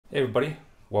Hey everybody,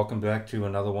 welcome back to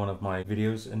another one of my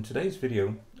videos. In today's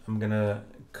video, I'm gonna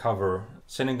cover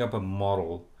setting up a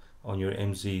model on your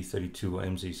MZ-32 or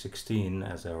MZ-16,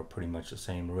 as they are pretty much the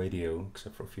same radio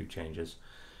except for a few changes.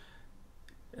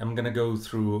 I'm gonna go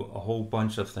through a whole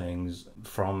bunch of things,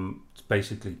 from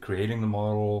basically creating the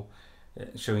model,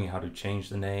 showing you how to change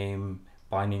the name,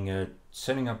 binding it,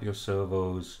 setting up your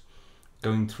servos,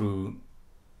 going through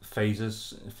phase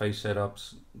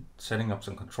setups, setting up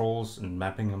some controls and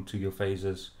mapping them to your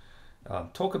phases.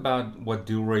 Talk about what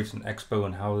dual rates and expo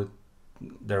and how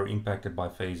they're impacted by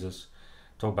phases.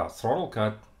 Talk about throttle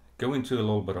cut, go into a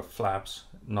little bit of flaps,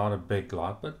 not a big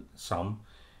lot, but some.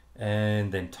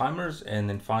 And then timers, and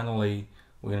then finally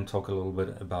we're going to talk a little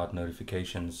bit about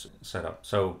notifications setup.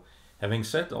 So having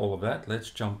said all of that, let's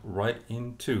jump right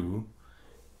into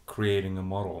creating a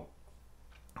model.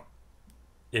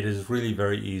 It is really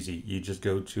very easy. You just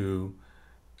go to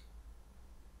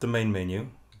the main menu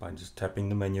by just tapping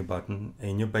the menu button.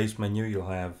 In your base menu, you'll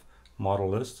have model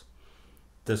list.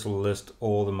 This will list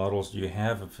all the models you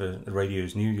have. If a radio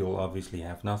is new, you'll obviously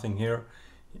have nothing here.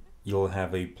 You'll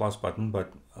have a plus button,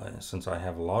 but since I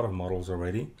have a lot of models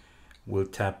already, we'll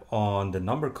tap on the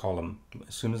number column.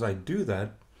 As soon as I do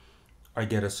that, I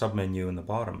get a submenu in the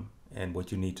bottom. And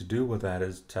what you need to do with that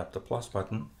is tap the plus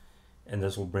button, and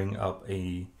this will bring up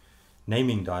a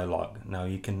naming dialog. Now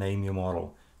you can name your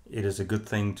model. It is a good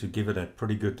thing to give it a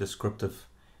pretty good descriptive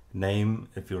name.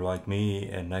 If you're like me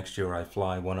and next year I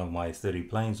fly one of my 30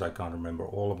 planes, I can't remember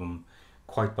all of them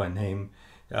quite by name,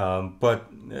 but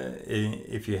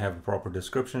if you have a proper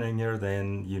description in here,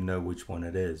 then you know which one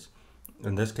it is.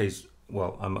 In this case,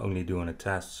 well, I'm only doing a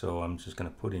test, so I'm just going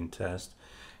to put in test.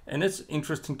 And it's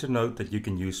interesting to note that you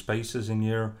can use spaces in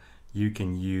here. You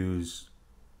can use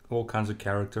all kinds of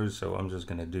characters, so I'm just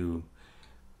going to do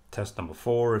test number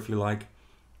 4 if you like,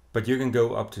 but you can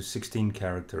go up to 16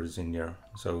 characters in here.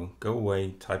 So go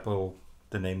away, type all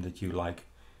the name that you like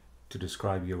to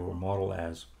describe your model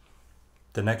as.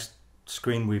 The next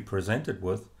screen we presented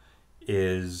with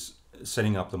is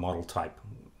setting up the model type.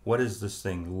 What does this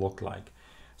thing look like?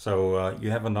 So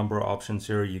you have a number of options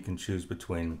here. You can choose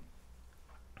between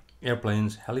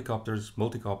airplanes, helicopters,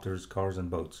 multicopters, cars, and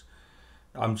boats.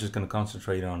 I'm just going to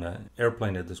concentrate on an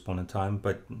airplane at this point in time,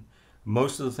 but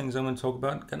most of the things I'm going to talk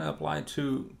about going to apply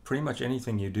to pretty much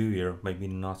anything you do here. Maybe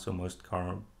not so much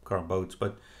car boats,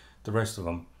 but the rest of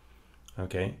them.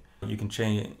 Okay, you can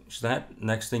change that.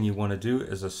 Next thing you want to do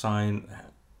is assign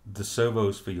the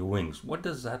servos for your wings. What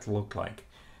does that look like?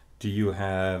 Do you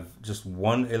have just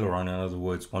one aileron, in other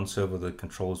words, one servo that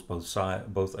controls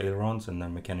both ailerons and they're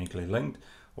mechanically linked,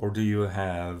 or do you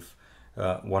have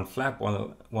one flap,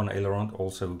 one aileron,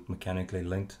 also mechanically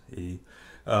linked,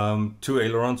 two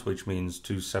ailerons, which means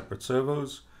two separate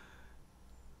servos,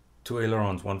 two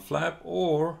ailerons, one flap,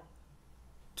 or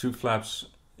two flaps,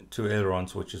 two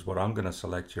ailerons, which is what I'm going to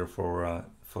select here for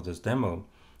this demo.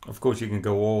 Of course, you can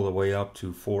go all the way up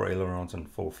to 4 ailerons and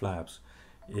 4 flaps,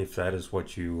 if that is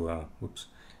what you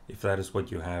if that is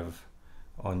what you have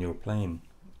on your plane.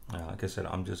 Like I said,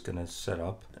 I'm going to set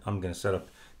up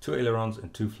 2 ailerons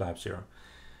and 2 flaps here.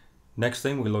 Next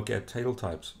thing, we look at tail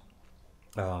types.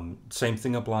 Same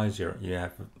thing applies here. You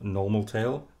have normal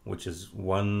tail, which is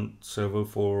one servo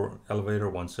for elevator,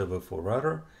 one servo for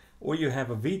rudder, or you have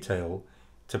a V-tail.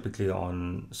 Typically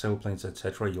on sailplanes,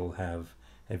 etc., you'll have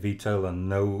a V-tail and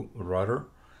no rudder,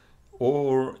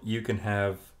 or you can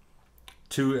have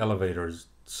 2 elevators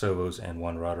servos and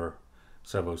 1 rudder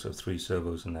servo, so 3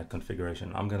 servos in that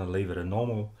configuration. I'm going to leave it a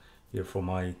normal here for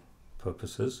my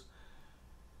purposes.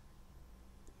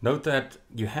 Note that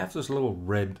you have this little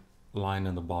red line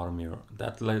in the bottom here.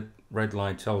 That red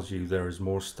line tells you there is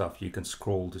more stuff. You can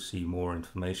scroll to see more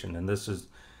information, and this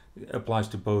applies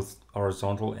to both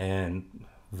horizontal and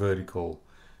vertical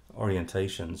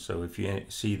orientation. So if you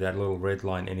see that little red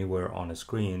line anywhere on a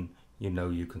screen, you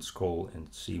know you can scroll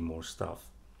and see more stuff.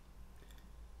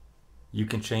 You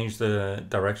can change the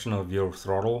direction of your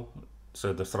throttle,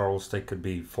 so the throttle stick could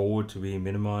be forward to be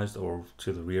minimized or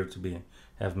to the rear to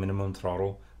have minimum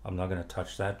throttle. I'm not going to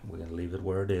touch that. We're going to leave it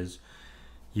where it is.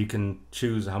 You can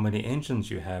choose how many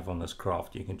engines you have on this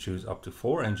craft. You can choose up to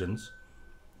 4 engines.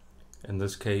 In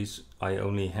this case, I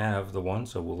only have the one,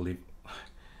 so we'll leave.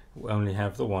 We only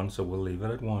have the one, so we'll leave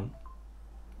it at 1.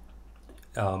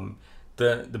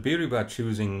 The beauty about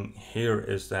choosing here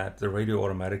is that the radio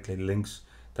automatically links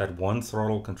that one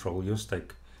throttle control, your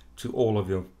stick, to all of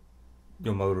your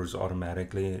motors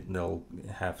automatically. They'll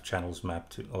have channels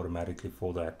mapped to automatically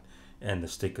for that, and the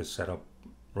stick is set up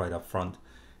right up front.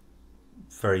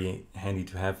 Very handy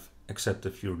to have, except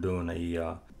if you're doing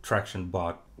a traction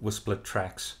bot with split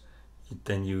tracks.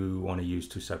 then you want to use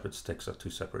two separate sticks or two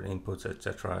separate inputs,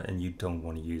 etc. And you don't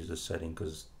want to use this setting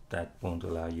because that won't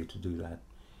allow you to do that.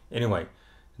 Anyway,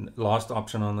 last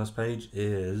option on this page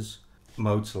is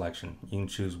mode selection. You can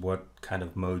choose what kind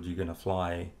of mode you're going to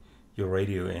fly your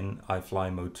radio in. I fly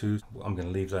mode 2. I'm going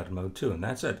to leave that in mode 2, and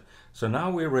that's it. So now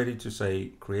we're ready to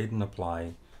say create and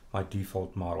apply my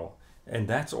default model, and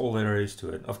that's all there is to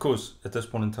it. Of course, at this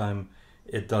point in time,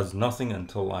 it does nothing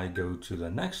until I go to the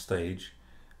next stage,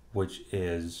 which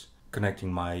is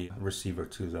connecting my receiver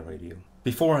to the radio.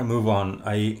 Before I move on,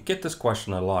 I get this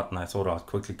question a lot, and I thought I'd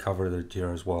quickly cover it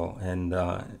here as well. And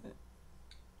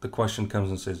the question comes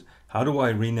and says, how do I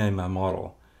rename my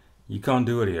model? You can't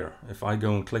do it here. If I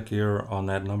go and click here on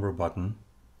that number button,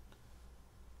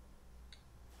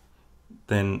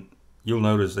 then you'll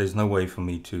notice there's no way for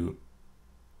me to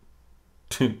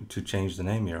change the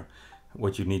name here.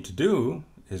 What you need to do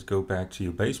is go back to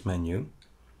your base menu,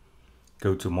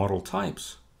 go to model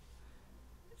types,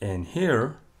 and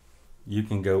here you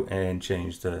can go and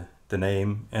change the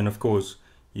name. And of course,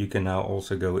 you can now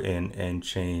also go in and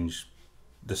change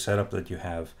the setup that you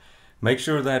have. Make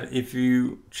sure that if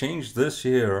you change this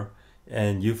here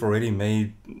and you've already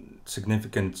made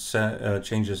significant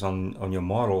changes on your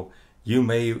model, you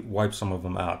may wipe some of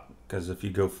them out, because if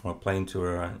you go from a plane to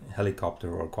a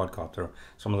helicopter or a quadcopter,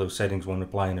 some of those settings won't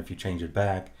apply, and if you change it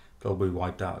back, they'll be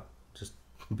wiped out. Just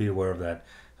be aware of that.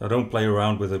 So don't play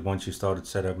around with it. Once you started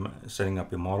setting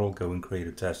up your model, go and create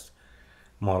a test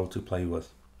model to play with.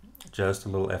 Just a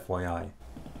little FYI.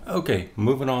 Okay,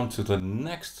 moving on to the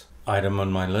next item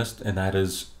on my list, and that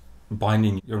is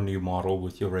binding your new model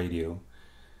with your radio.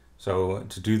 So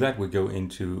to do that, we go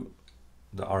into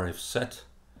the RF set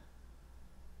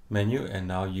menu, and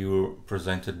now you're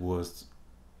presented with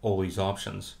all these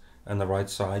options. On the right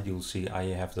side, you'll see I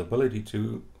have the ability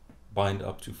to bind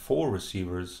up to 4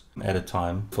 receivers at a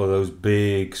time. For those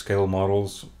big scale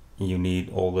models, you need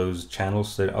all those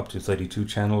channels. They're up to 32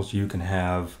 channels. You can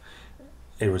have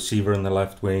a receiver in the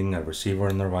left wing, a receiver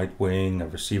in the right wing, a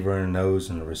receiver in the nose,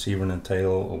 and a receiver in the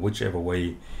tail, or whichever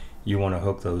way you want to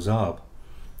hook those up.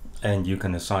 And you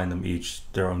can assign them each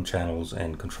their own channels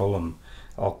and control them.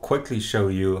 I'll quickly show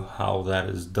you how that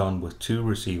is done with 2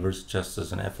 receivers, just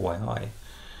as an FYI.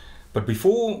 But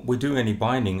before we do any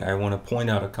binding, I want to point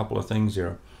out a couple of things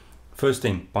here. First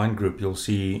thing, bind group. You'll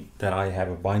see that I have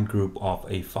a bind group of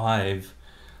A5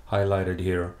 highlighted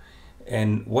here.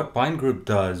 And what bind group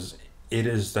does, it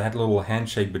is that little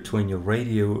handshake between your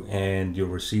radio and your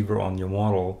receiver on your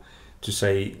model to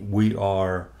say we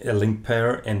are a linked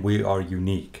pair and we are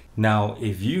unique. Now,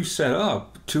 if you set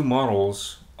up 2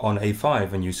 models on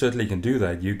A5, and you certainly can do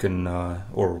that, you can,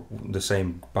 or the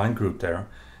same bind group there,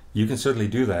 you can certainly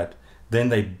do that, then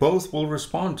they both will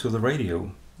respond to the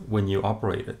radio when you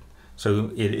operate it.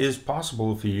 So it is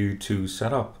possible for you to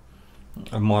set up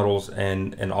models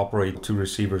and operate 2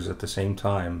 receivers at the same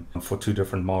time for 2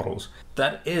 different models.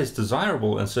 That is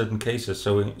desirable in certain cases.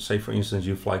 So say for instance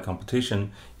you fly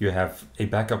competition, you have a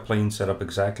backup plane set up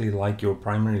exactly like your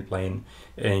primary plane,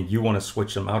 and you want to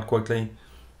switch them out quickly.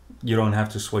 You don't have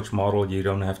to switch model, you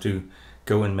don't have to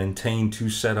go and maintain 2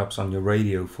 setups on your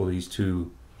radio for these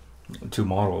two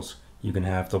models. You can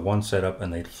have the one setup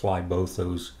and they'd fly both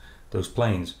those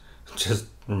planes. Just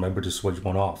remember to switch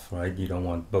one off, right? You don't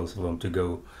want both of them to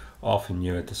go off in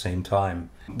you at the same time.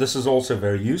 This is also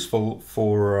very useful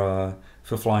for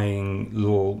flying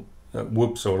little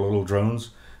whoops or little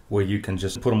drones, where you can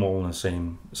just put them all in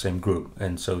the same group,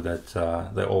 and so that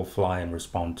they all fly and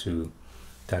respond to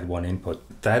that one input.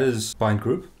 That is bind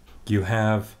group. You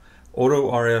have auto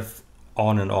RF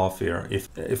on and off here.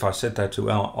 If I set that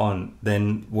to on,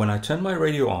 then when I turn my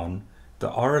radio on, the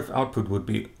RF output would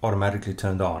be automatically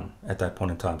turned on at that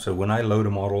point in time. So when I load a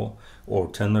model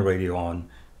or turn the radio on,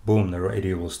 boom, the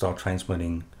radio will start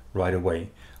transmitting right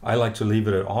away. I like to leave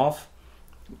it off,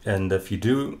 and if you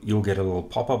do, you'll get a little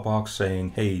pop-up box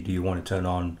saying, hey, do you want to turn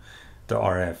on the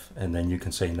RF? And then you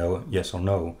can say no, yes or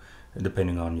no,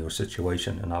 depending on your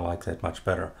situation, and I like that much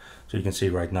better. So you can see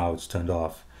right now it's turned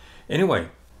off. Anyway,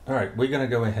 all right, we're gonna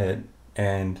go ahead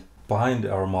and bind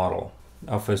our model,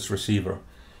 our first receiver.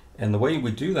 And the way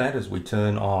we do that is we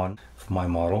turn on for my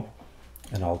model,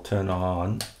 and I'll turn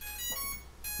on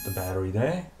the battery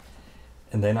there,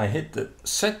 and then I hit the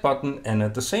set button, and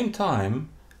at the same time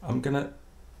I'm gonna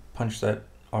punch that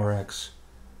RX,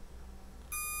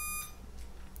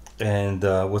 and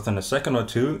within a second or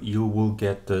two you will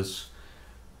get this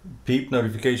beep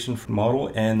notification from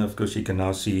model, and of course you can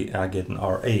now see I get an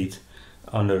R8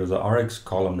 under the RX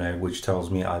column there, which tells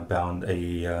me I bound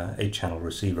a 8-channel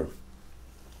receiver.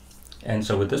 And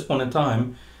so at this point in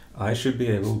time, I should be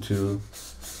able to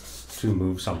to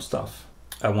move some stuff.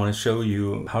 I want to show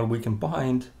you how we can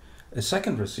bind a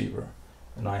second receiver.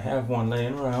 And I have one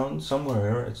laying around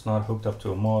somewhere. It's not hooked up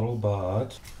to a model,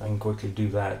 but I can quickly do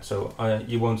that. So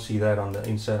you won't see that on the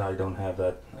inside. I don't have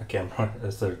a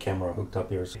third camera hooked up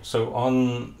here. So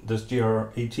on this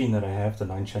GR18 that I have, the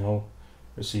 9-channel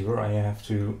receiver, I have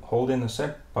to hold in the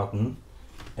set button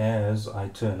as I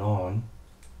turn on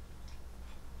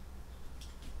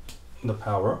the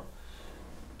power,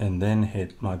 and then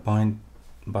hit my bind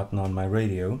button on my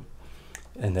radio,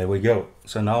 and there we go.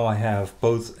 So now I have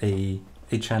both a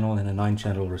 8-channel and a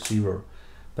 9-channel receiver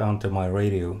bound to my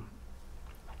radio.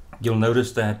 You'll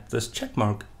notice that this check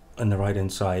mark on the right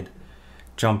hand side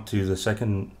jumped to the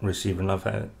second receiver, and if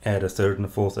I add a third and a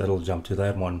fourth, it'll jump to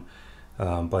that one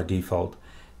by default.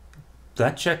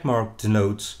 That check mark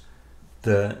denotes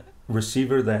the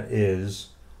receiver that is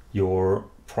your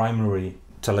primary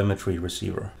telemetry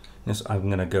receiver. Yes, I'm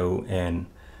gonna go and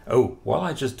while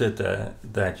I just did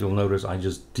that, you'll notice I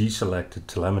just deselected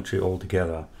telemetry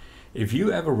altogether. If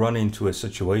you ever run into a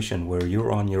situation where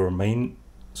you're on your main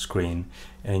screen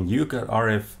and you got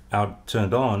RF out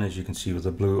turned on, as you can see with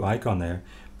the blue icon there,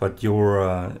 but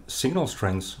your signal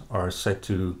strengths are set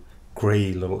to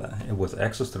gray little with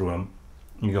X's through them,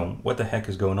 you go, what the heck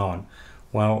is going on?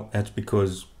 Well, that's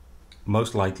because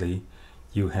most likely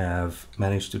you have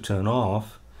managed to turn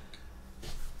off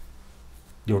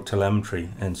your telemetry,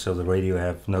 and so the radio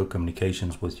have no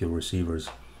communications with your receivers.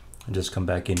 And just come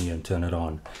back in here and turn it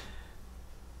on.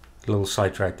 A little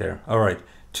sidetrack there. All right,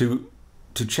 to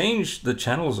change the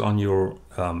channels on your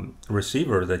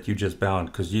receiver that you just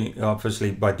bound, because you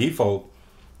obviously by default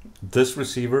this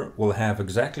receiver will have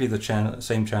exactly the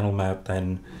same channel map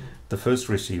than the first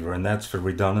receiver, and that's for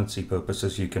redundancy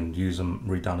purposes. You can use them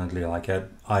redundantly like that.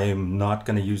 I am not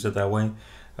going to use it that way.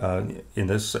 In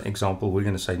this example, we're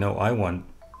going to say, no, I want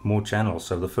more channels.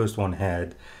 So the first one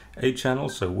had 8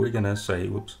 channels, so we're going to say,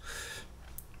 whoops,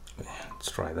 let's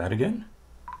try that again.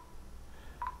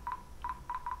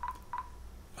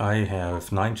 I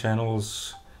have 9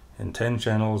 channels and 10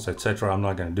 channels, etc. I'm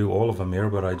not going to do all of them here,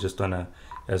 but I just done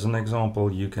as an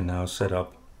example. You can now set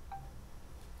up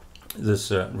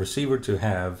this receiver to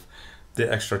have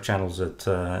the extra channels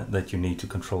that you need to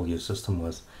control your system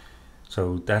with.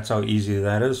 So that's how easy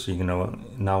that is. You know,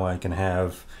 now I can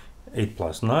have 8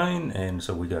 plus 9, and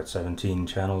so we got 17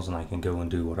 channels, and I can go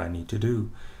and do what I need to do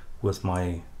with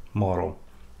my model.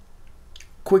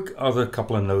 Quick other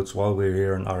couple of notes while we're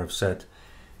here in RF set.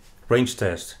 Range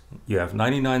test. You have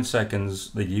 99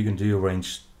 seconds that you can do a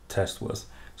range test with.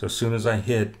 So as soon as I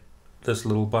hit this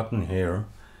little button here,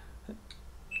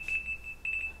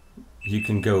 you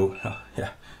can go,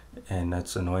 yeah, and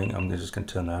that's annoying. I'm just going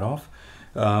to turn that off.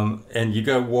 And you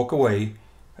go walk away,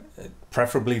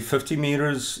 preferably 50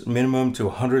 meters minimum to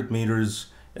 100 meters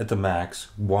at the max,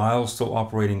 while still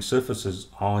operating surfaces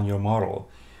on your model.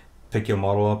 Pick your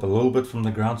model up a little bit from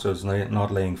the ground so it's not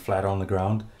laying flat on the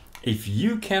ground. If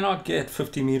you cannot get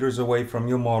 50 meters away from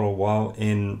your model while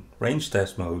in range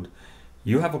test mode,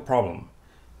 you have a problem.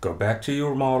 Go back to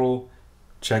your model,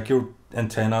 check your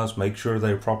antennas, make sure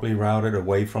they're properly routed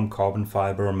away from carbon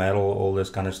fiber, metal, all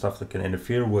this kind of stuff that can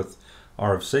interfere with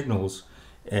RF signals,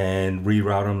 and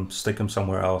reroute them, stick them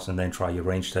somewhere else, and then try your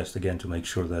range test again to make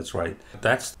sure that's right.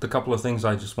 That's the couple of things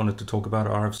I just wanted to talk about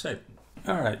RF set.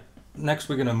 All right, next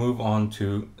we're going to move on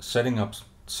to setting up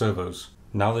servos.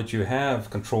 Now that you have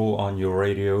control on your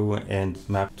radio and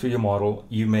map to your model,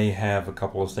 you may have a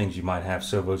couple of things. You might have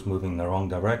servos moving in the wrong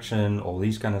direction, all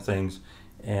these kind of things.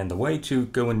 And the way to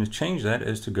go in to change that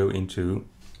is to go into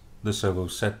the servo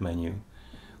set menu.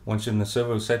 Once you're in the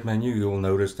servo set menu, you'll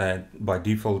notice that by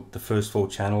default, the first 4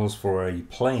 channels for a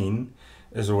plane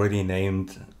is already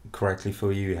named correctly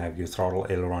for you. You have your throttle,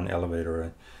 aileron,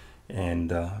 elevator, and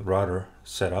rudder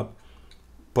set up.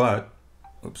 But,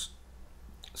 oops.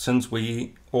 Since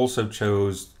we also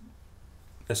chose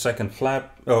a second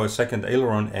flap, a second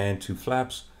aileron and 2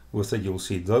 flaps with it, you'll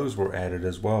see those were added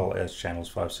as well as channels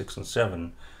 5, 6, and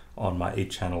 7 on my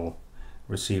 8-channel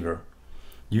receiver.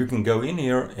 You can go in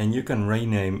here and you can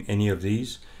rename any of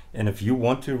these, and if you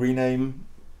want to rename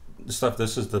the stuff,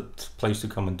 this is the place to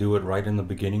come and do it right in the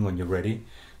beginning when you're ready.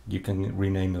 You can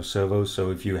rename your servos.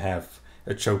 So if you have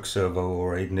a choke servo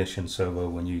or ignition servo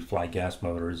when you fly gas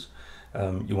motors,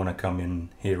 you want to come in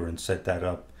here and set that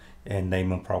up and name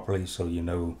them properly so you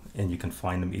know, and you can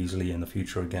find them easily in the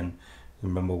future again.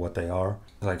 Remember what they are.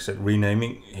 Like I said,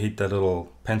 renaming, hit that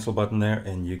little pencil button there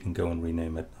and you can go and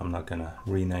rename it. I'm not going to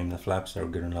rename the flaps, they're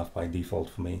good enough by default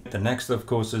for me. The next, of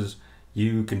course, is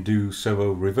you can do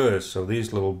servo reverse. So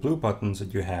these little blue buttons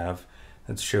that you have,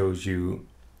 that shows you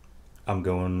I'm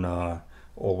going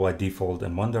all by default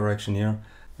in one direction here.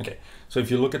 Okay, so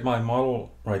if you look at my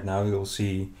model right now, you'll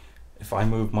see if I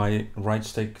move my right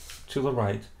stick to the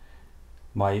right,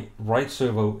 my right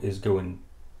servo is going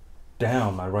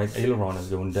down, my right aileron is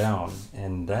going down,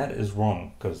 and that is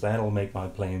wrong because that'll make my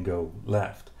plane go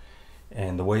left.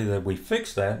 And the way that we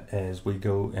fix that is we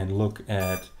go and look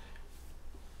at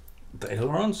the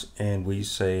ailerons and we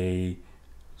say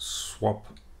swap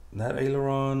that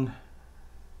aileron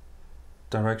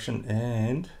direction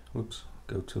and whoops,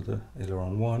 go to the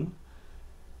aileron 1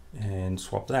 and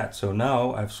swap that. So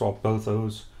now I've swapped both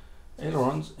those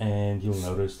ailerons and you'll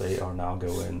notice they are now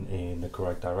going in the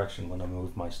correct direction when I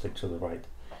move my stick to the right.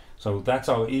 So that's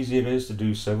how easy it is to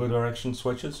do servo direction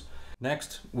switches.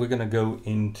 Next we're going to go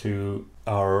into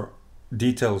our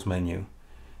details menu,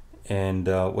 and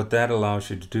what that allows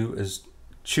you to do is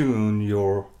tune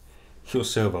your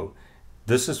servo.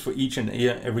 This is for each and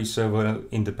every servo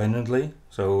independently,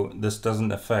 so this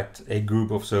doesn't affect a group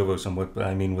of servos. And what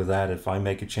I mean with that, if I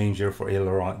make a change here for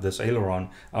this aileron,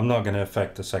 I'm not going to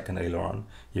affect the second aileron.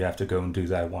 You have to go and do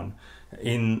that one.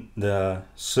 In the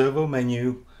servo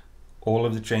menu, all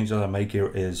of the changes I make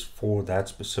here is for that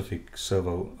specific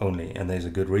servo only, and there's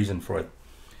a good reason for it.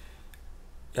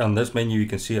 On this menu you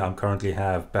can see I currently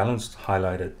have balanced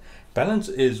highlighted. Balance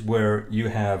is where you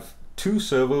have two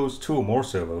or more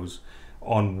servos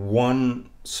on one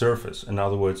surface. In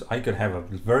other words, I could have a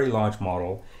very large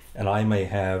model and I may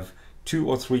have 2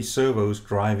 or 3 servos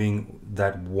driving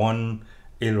that one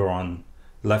aileron,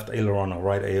 left aileron or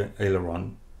right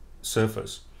aileron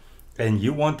surface, and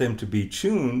you want them to be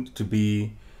tuned to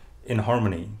be in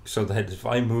harmony, so that if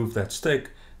I move that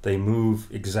stick, they move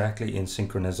exactly in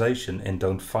synchronization and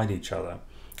don't fight each other.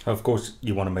 Of course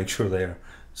you want to make sure they're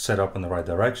set up in the right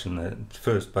direction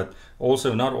first, but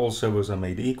also not all servos are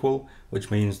made equal,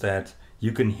 which means that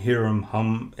you can hear them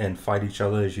hum and fight each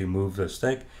other as you move the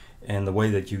stick. And the way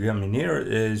that you come in here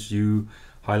is you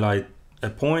highlight a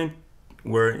point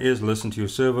where it is, listen to your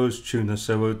servos, tune the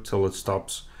servo till it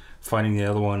stops fighting the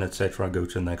other one, etc. Go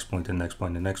to the next point and next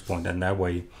point and next point, and that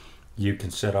way you can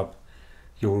set up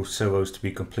your servos to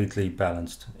be completely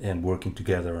balanced and working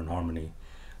together in harmony.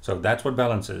 So that's what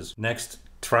balance is. Next,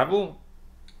 travel.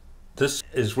 This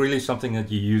is really something that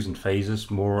you use in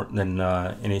phases more than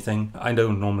anything. I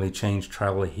don't normally change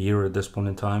travel here at this point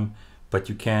in time, but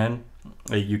you can.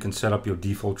 You can set up your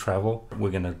default travel.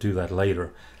 We're going to do that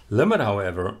later. Limit,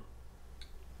 however,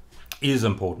 is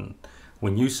important.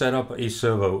 When you set up a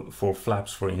servo for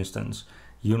flaps, for instance,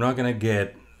 you're not going to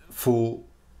get full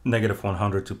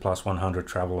 -100 to +100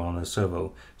 travel on a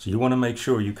servo. So you want to make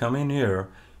sure you come in here,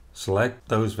 select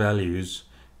those values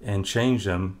and change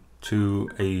them to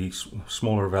a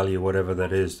smaller value, whatever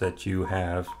that is that you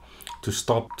have, to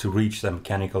stop to reach the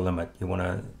mechanical limit. You want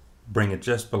to bring it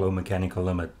just below mechanical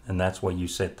limit, and that's why you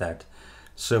set that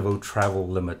servo travel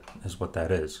limit, is what that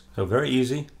is. So very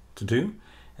easy to do.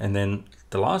 And then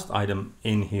the last item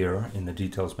in here in the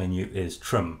details menu is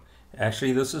trim.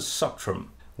 Actually, this is sub trim.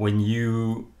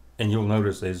 And you'll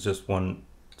notice there's just one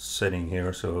setting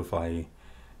here, so if I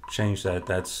change that,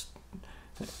 that's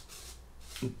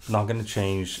not going to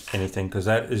change anything, because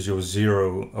that is your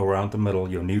 0 around the middle,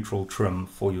 your neutral trim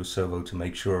for your servo, to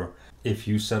make sure if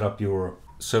you set up your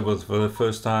servo for the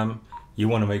first time, you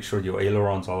want to make sure your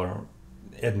ailerons are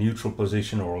at neutral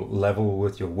position or level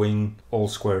with your wing, all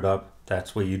squared up.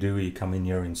 That's what you do. You come in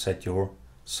here and set your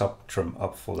sub trim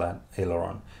up for that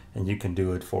aileron, and you can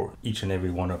do it for each and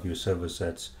every one of your servos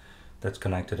that's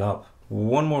connected up.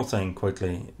 One more thing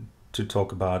quickly to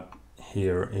talk about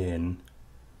here in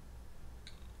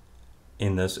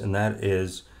this, and that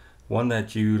is one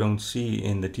that you don't see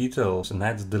in the details, and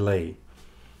that's delay.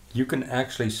 You can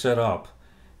actually set up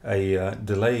a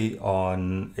delay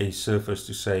on a surface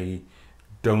to say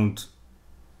don't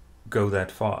go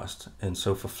that fast. And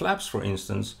so for flaps, for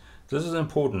instance, this is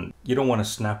important. You don't want to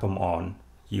snap them on.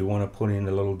 You want to put in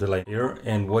a little delay here.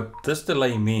 And what this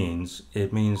delay means,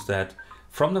 it means that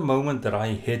from the moment that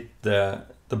I hit the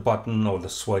button or the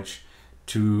switch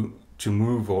to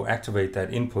move or activate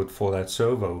that input for that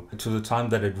servo, to the time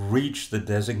that it reached the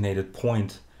designated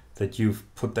point that you've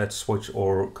put that switch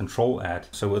or control at.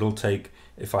 So it'll take,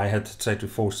 if I had to say to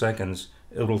 4 seconds,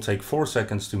 it'll take 4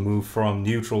 seconds to move from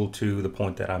neutral to the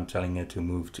point that I'm telling it to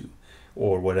move to,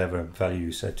 or whatever value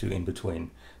you set to in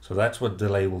between. So that's what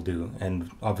delay will do, and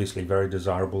obviously very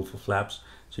desirable for flaps,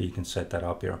 so you can set that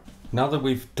up here. Now that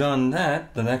we've done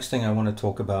that, the next thing I want to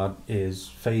talk about is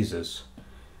phases.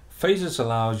 Phases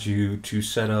allows you to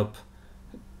set up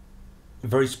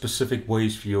very specific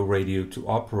ways for your radio to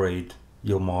operate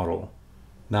your model.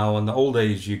 Now in the old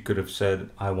days you could have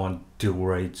said I want dual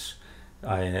rates,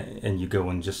 and you go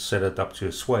and just set it up to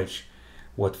a switch.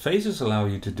 What phases allow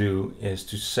you to do is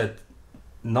to set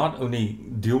not only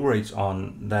dual rates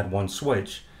on that one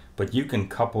switch, but you can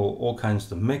couple all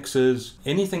kinds of mixes,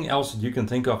 anything else that you can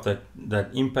think of that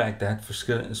impact that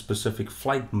specific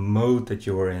flight mode that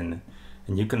you're in.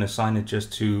 And you can assign it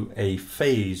just to a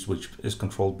phase which is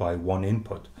controlled by one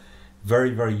input.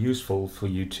 Very, very useful for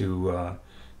you to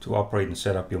operate and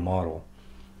set up your model.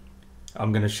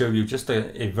 I'm going to show you just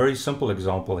a very simple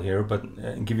example here,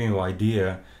 but giving you an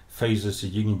idea. Phases that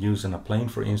you can use in a plane,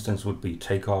 for instance, would be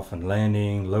takeoff and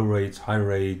landing, low rates, high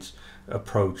rates,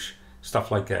 approach, stuff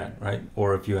like that, right?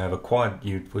 Or if you have a quad,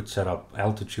 you would set up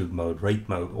altitude mode, rate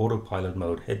mode, autopilot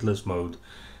mode, headless mode,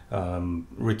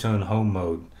 return home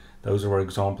mode. Those are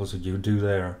examples that you do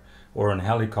there. Or in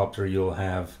helicopter, you'll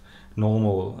have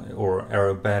normal or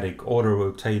aerobatic, auto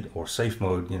rotate, or safe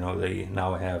mode. You know, they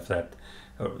now have that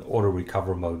auto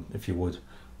recover mode, if you would,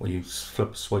 where you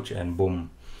flip a switch and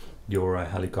boom, your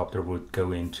helicopter would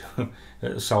go into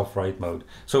self-right mode.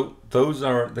 So those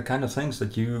are the kind of things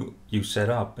that you set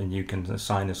up, and you can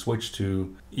assign a switch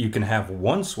to. You can have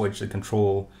one switch to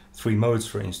control 3 modes,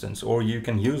 for instance, or you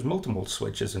can use multiple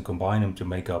switches and combine them to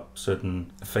make up certain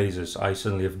phases. I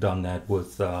certainly have done that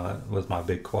with my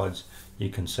big quads. You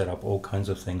can set up all kinds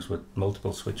of things with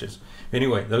multiple switches.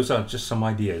 Anyway, those are just some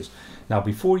ideas. Now,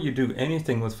 before you do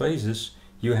anything with phases,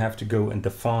 you have to go and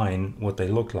define what they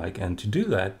look like, and to do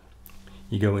that,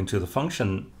 you go into the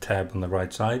function tab on the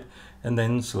right side and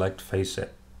then select phase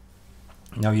set.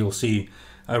 Now you'll see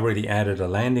I already added a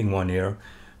landing one here,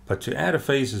 but to add a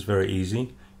phase is very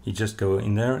easy. You just go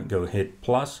in there, go hit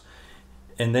plus,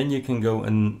 and then you can go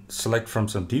and select from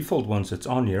some default ones that's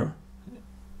on here.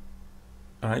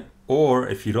 All right. Or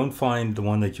if you don't find the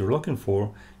one that you're looking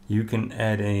for, you can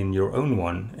add in your own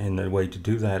one. And the way to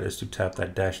do that is to tap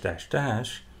that dash dash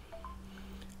dash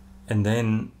and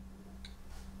then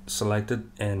select it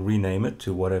and rename it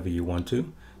to whatever you want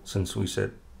to. Since we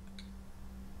said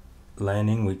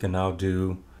landing, we can now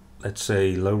do, let's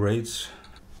say, low rates,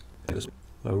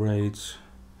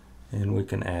 and we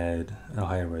can add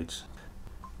higher rates.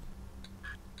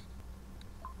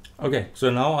 Okay, so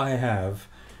now I have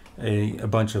a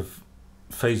bunch of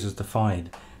phases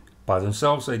defined. By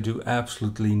themselves, they do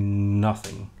absolutely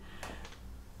nothing.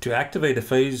 To activate a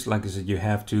phase, like I said, you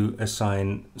have to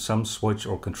assign some switch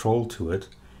or control to it.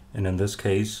 And in this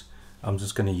case, I'm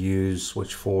just going to use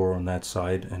switch 4 on that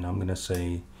side, and I'm going to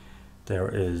say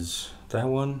there is that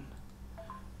one.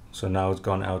 So now it's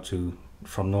gone out to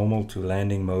from normal to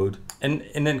landing mode. And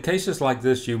in cases like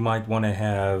this, you might want to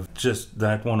have just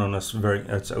that one on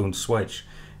its own switch.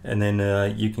 And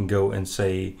then you can go and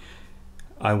say,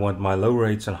 I want my low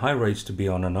rates and high rates to be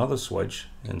on another switch.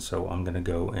 And so I'm going to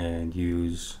go and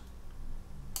use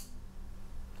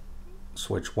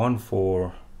switch 1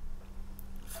 for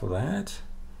that.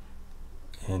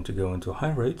 And to go into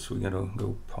high rates, we got to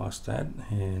go past that,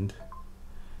 and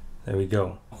there we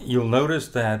go. You'll notice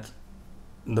that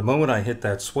the moment I hit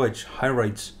that switch, high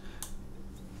rates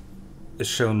is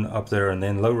shown up there, and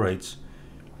then low rates.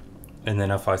 And then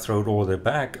if I throw it all the way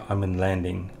back, I'm in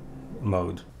landing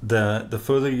mode. The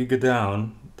further you get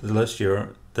down the list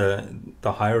here, the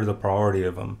higher the priority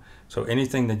of them. So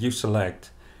anything that you select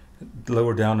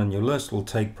lower down on your list will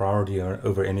take priority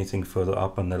over anything further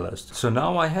up on the list. So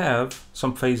now I have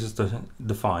some phases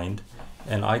defined,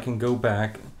 and I can go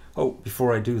back. Oh,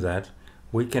 before I do that,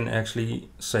 we can actually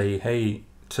say, hey,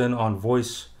 turn on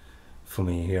voice for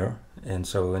me here. And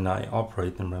so when I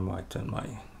operate, and remember I turned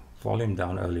my volume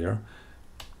down earlier,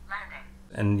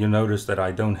 and you notice that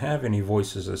I don't have any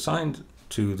voices assigned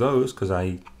to those because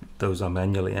those are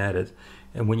manually added.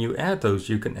 And when you add those,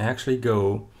 you can actually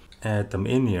go add them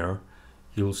in here.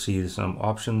 You'll see some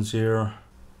options here.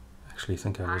 Actually, I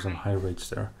think I was on high rates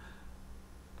there.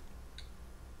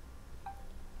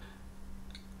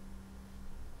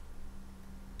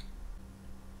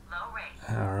 Low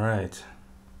rate. All right.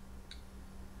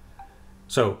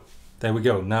 So there we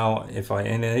go. Now, if I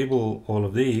enable all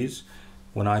of these,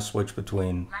 when I switch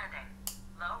between Landing.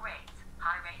 Low rates.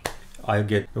 High rates. I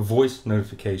get a voice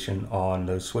notification on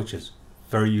those switches.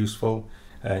 Very useful.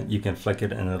 You can flick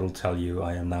it and it'll tell you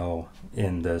I am now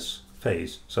in this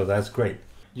phase. So that's great.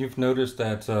 You've noticed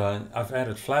that I've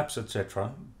added flaps,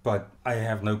 etc., but I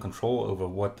have no control over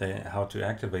how to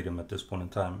activate them at this point in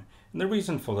time. And the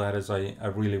reason for that is I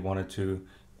really wanted to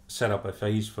set up a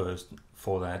phase first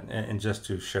for that, and just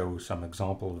to show some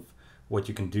example of what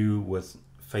you can do with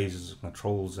phases,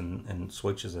 controls, and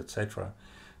switches, etc.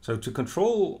 So to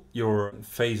control your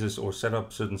phases or set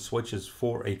up certain switches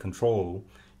for a control,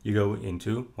 you go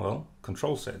into, well,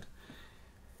 control set.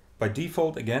 By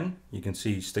default, again, you can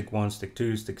see stick 1, stick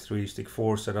 2, stick 3, stick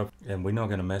 4 set up, and we're not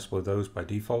going to mess with those by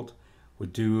default. We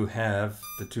do have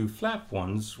the 2 flap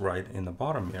ones right in the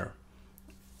bottom here,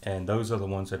 and those are the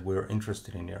ones that we're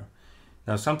interested in here.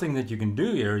 Now something that you can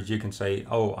do here is you can say,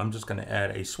 oh, I'm just going to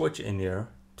add a switch in here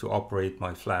to operate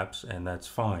my flaps, and that's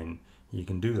fine. You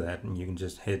can do that, and you can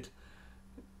just hit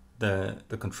the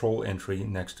control entry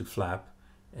next to flap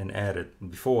and add it.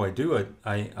 Before I do it,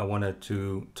 I wanted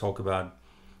to talk about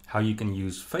how you can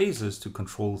use phases to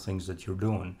control things that you're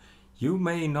doing. You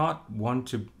may not want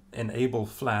to enable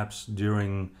flaps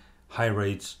during high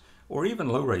rates or even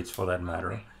low rates for that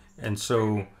matter. And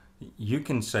so you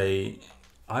can say,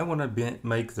 I want to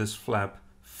make this flap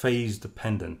phase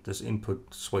dependent, this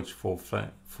input switch for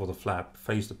the flap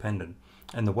phase dependent.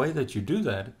 And the way that you do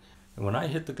that, when I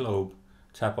hit the globe,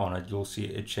 tap on it, you'll see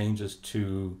it changes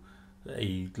to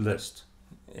a list.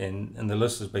 And the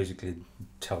list is basically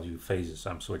tells you phases.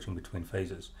 I'm switching between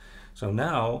phases. So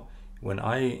now when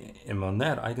I am on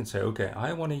that, I can say, okay,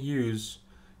 I want to use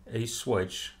a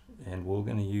switch, and we're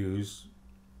going to use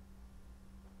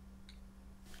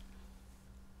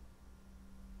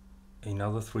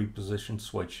another 3-position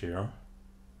switch here,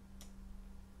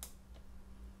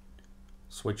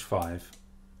 switch 5,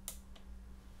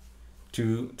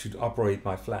 to operate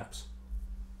my flaps.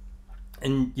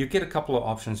 And you get a couple of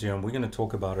options here, and we're going to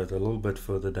talk about it a little bit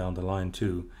further down the line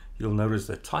too. You'll notice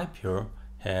that type here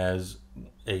has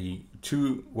a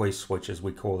 2-way switch, as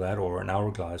we call that, or an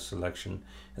hourglass selection.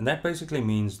 And that basically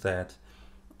means that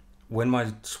when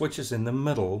my switch is in the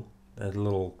middle, that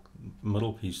little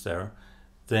middle piece there,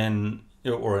 then,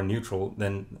 or a neutral,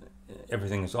 then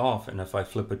everything is off. And if I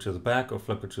flip it to the back or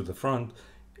flip it to the front,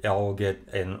 I'll get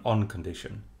an on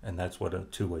condition. And that's what a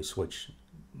 2-way switch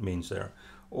means there.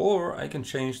 Or I can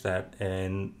change that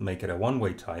and make it a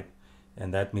 1-way type,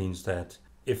 and that means that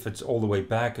if it's all the way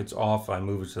back, it's off. I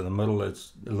move it to the middle,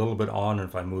 it's a little bit on, and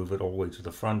if I move it all the way to the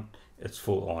front, it's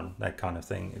full on, that kind of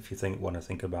thing, if you want to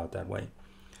think about that way.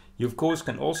 You of course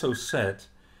can also set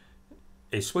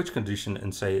a switch condition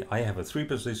and say, I have a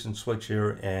 3-position switch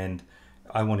here, and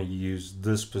I want to use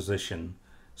this position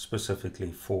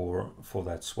specifically for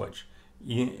that switch.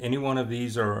 Any one of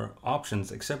these are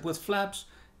options, except with flaps,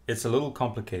 it's a little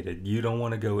complicated. You don't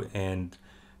want to go and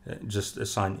just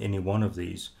assign any one of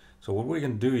these. So what we're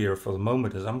going to do here for the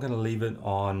moment is I'm going to leave it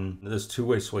on this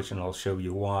 2-way switch, and I'll show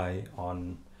you why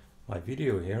on my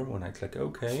video here. When I click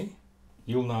OK,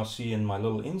 you'll now see in my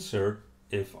little insert,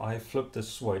 if I flip the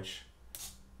switch,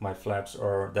 my flaps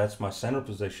are, that's my center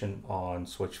position on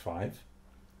switch 5.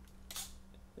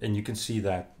 And you can see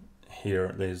that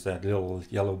here, there's that little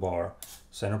yellow bar,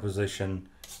 center position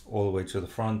all the way to the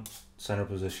front, center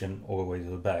position all the way to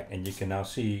the back. And you can now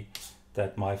see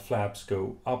that my flaps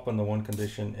go up on the one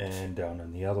condition and down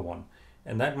on the other one.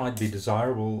 And that might be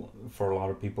desirable for a lot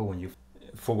of people when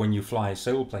you fly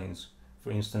sailplanes.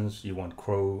 For instance, you want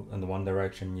crow in the one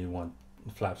direction, you want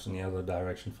flaps in the other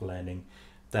direction for landing.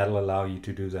 That'll allow you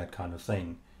to do that kind of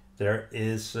thing. There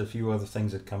is a few other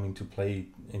things that come into play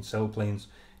in sailplanes,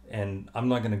 and I'm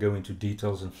not going to go into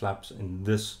details and flaps in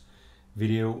this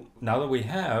video. Now that we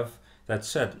have that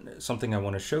set, something I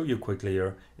want to show you quickly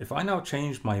here. If I now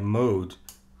change my mode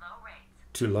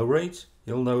to low rates,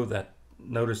 you'll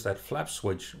notice that flap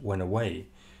switch went away.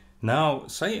 Now,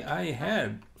 say I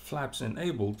had flaps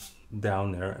enabled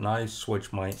down there and I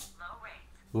switch my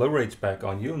low rates back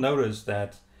on, you'll notice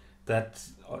that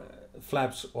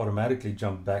flaps automatically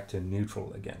jump back to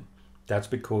neutral again. That's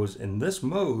because in this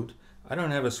mode, I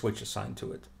don't have a switch assigned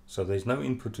to it. So there's no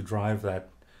input to drive that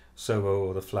servo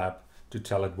or the flap to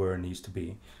tell it where it needs to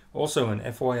be. Also, an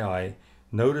FYI,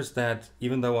 notice that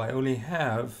even though I only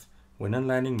have, when in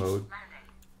landing mode,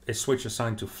 a switch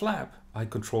assigned to flap, I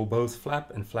control both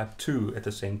flap and flap 2 at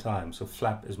the same time. So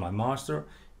flap is my master,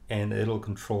 and it'll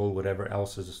control whatever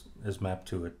else is mapped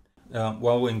to it.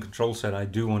 While we're in control set, I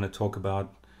do want to talk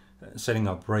about setting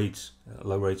up rates,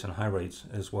 low rates and high rates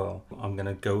as well. I'm going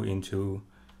to go into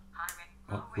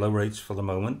low rates for the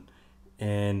moment,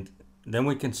 and then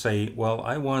we can say, well,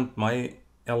 I want my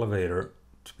elevator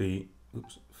to be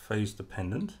phase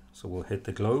dependent. So we'll hit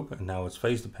the globe, and now it's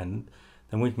phase dependent.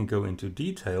 Then we can go into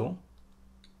detail,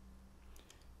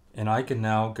 and I can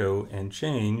now go and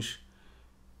change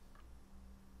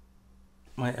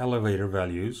my elevator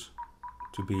values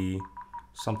to be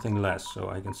something less. So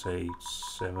I can say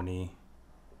 70.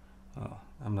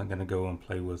 I'm not going to go and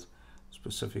play with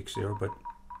specifics here, but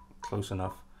close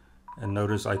enough. And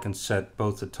notice I can set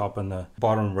both the top and the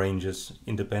bottom ranges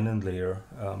independently here.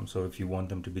 So if you want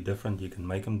them to be different, you can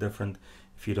make them different.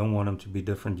 If you don't want them to be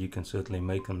different, you can certainly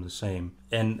make them the same.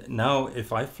 And now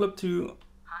if I flip to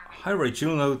high rates,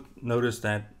 you'll notice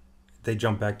that they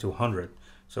jump back to 100.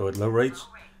 So at low rates,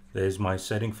 there's my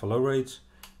setting for low rates.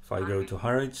 If I go to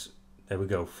high rates, there we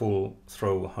go, full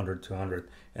throw 100 to 100.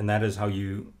 And that is how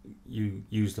you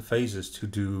use the phases to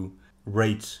do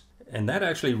rates. And that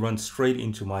actually runs straight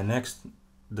into my next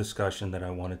discussion that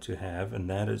I wanted to have, and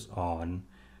that is on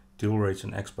dual rates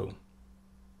and expo.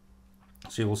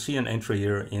 So you will see an entry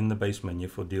here in the base menu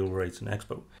for dual rates and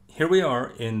expo. Here we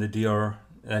are in the DR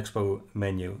expo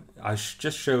menu. I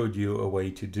just showed you a way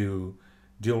to do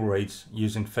dual rates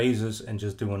using phases and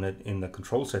just doing it in the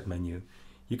control set menu.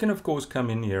 You can of course come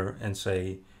in here and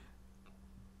say,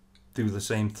 do the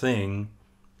same thing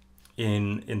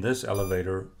in this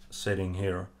elevator setting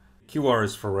here. QR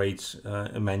is for rates,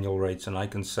 manual rates, and I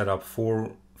can set up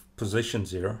 4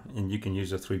 positions here, and you can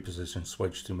use a 3-position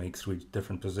switch to make 3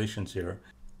 different positions here.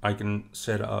 I can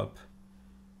set up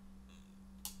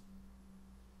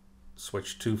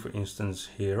switch 2, for instance,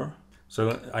 here.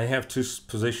 So I have 2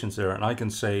 positions there, and I can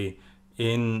say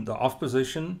in the off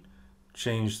position,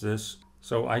 change this.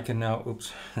 So I can now,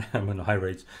 oops, I'm in high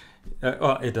rates.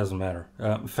 Well, it doesn't matter.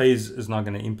 Phase is not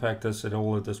going to impact us at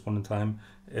all at this point in time.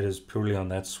 It is purely on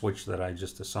that switch that I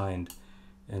just assigned.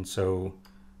 And so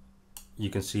you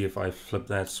can see if I flip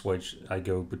that switch, I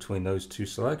go between those 2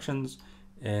 selections,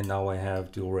 and now I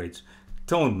have dual rates.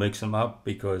 Don't mix them up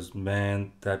because,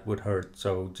 man, that would hurt.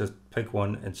 So just pick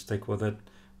one and stick with it.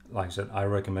 Like I said, I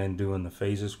recommend doing the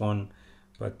phases one,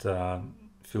 but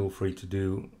feel free to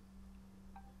do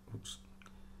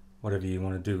whatever you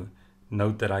want to do.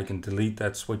 Note that I can delete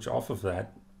that switch off of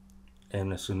that,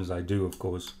 and as soon as I do, of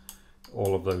course,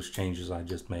 all of those changes I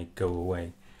just make go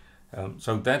away.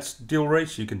 So that's dual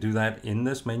rates. You can do that in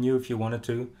this menu if you wanted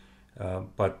to,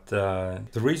 but the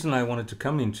reason I wanted to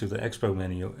come into the Expo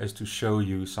menu is to show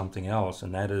you something else,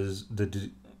 and that is that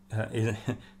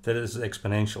is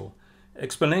exponential.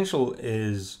 Exponential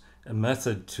is a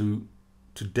method to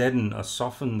deaden or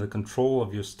soften the control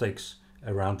of your sticks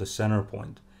around the center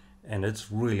point. And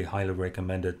it's really highly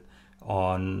recommended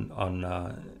on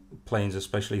planes,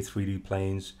 especially 3D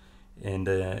planes, and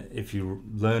if you're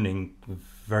learning,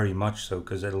 very much so,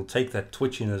 because it'll take that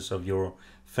twitchiness of your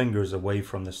fingers away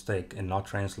from the stick and not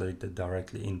translate it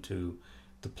directly into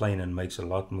the plane, and makes it a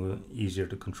lot more easier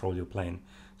to control your plane.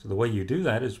 So the way you do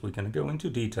that is we're going to go into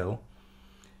detail,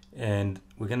 and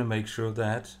we're going to make sure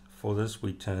that for this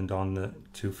we turned on the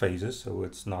 2 phases, so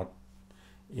it's not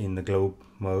in the globe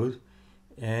mode.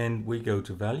 And we go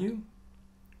to value,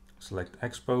 select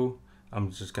expo.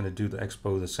 I'm just going to do the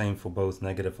expo the same for both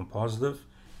negative and positive.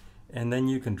 And then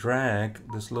you can drag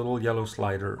this little yellow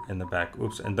slider in the back.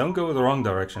 Oops, and don't go the wrong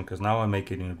direction, because now I'm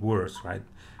making it worse, right?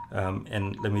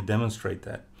 And let me demonstrate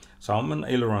that. So I'm on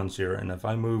ailerons here, and if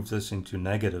I move this into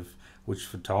negative, which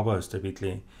for Tauber is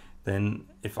typically, then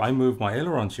if I move my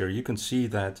ailerons here, you can see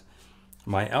that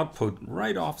my output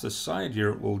right off the side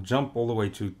here will jump all the way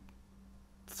to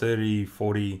 30,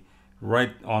 40,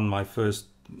 right on my first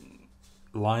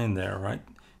line there, right?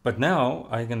 But now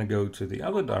I'm going to go to the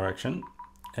other direction,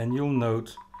 and you'll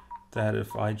note that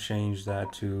if I change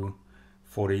that to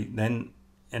 40 then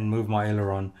and move my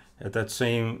aileron at that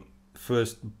same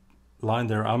first line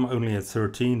there, I'm only at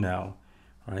 13 now,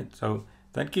 right? So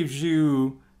that gives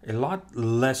you a lot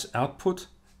less output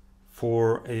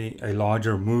for a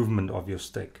larger movement of your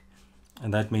stick,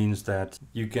 and that means that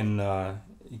you can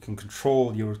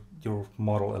control your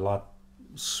model a lot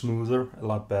smoother, a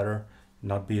lot better,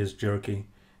 not be as jerky.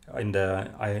 And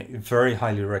I very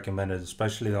highly recommend it,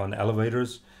 especially on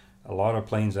elevators. A lot of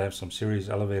planes have some serious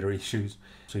elevator issues,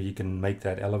 so you can make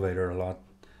that elevator a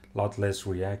lot less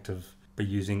reactive by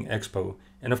using Expo.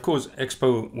 And of course,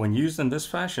 Expo, when used in this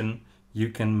fashion, you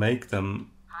can make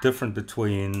them different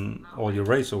between all your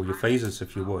rates or your phases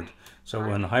if you would. So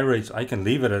in high rates, I can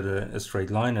leave it at a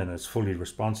straight line, and it's fully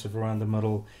responsive around the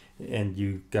middle, and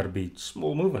you got to be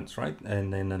small movements, right?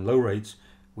 And then in low rates,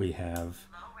 we have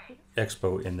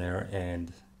Expo in there,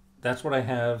 and that's what I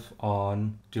have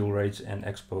on dual rates and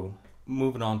Expo.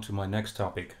 Moving on to my next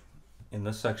topic. In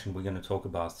this section, we're going to talk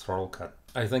about throttle cut.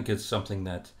 I think it's something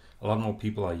that a lot more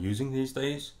people are using these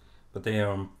days, but there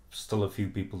are still a few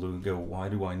people who go, why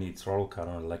do I need throttle cut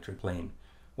on an electric plane?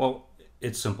 Well,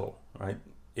 it's simple, right?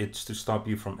 It's to stop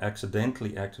you from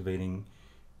accidentally activating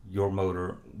your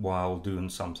motor while doing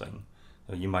something.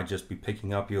 You might just be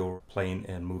picking up your plane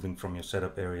and moving from your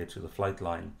setup area to the flight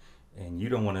line, and you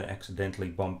don't want to accidentally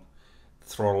bump the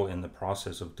throttle in the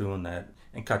process of doing that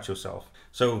and cut yourself.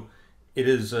 So it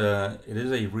is a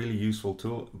really useful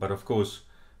tool, but of course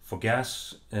for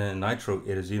gas and nitro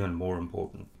it is even more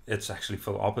important. It's actually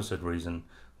for the opposite reason.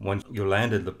 Once you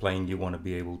landed the plane, you want to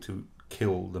be able to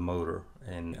kill the motor,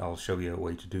 and I'll show you a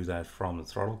way to do that from the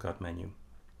throttle cut menu.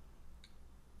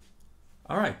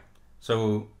 Alright,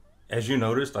 so as you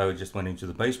noticed, I just went into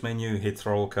the base menu, hit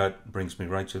throttle cut, brings me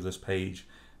right to this page,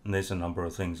 and there's a number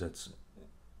of things that's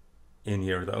in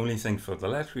here. The only thing for the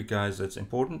electric guys that's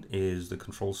important is the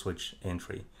control switch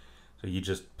entry. So you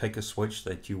just pick a switch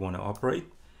that you want to operate,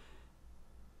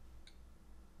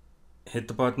 hit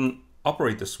the button,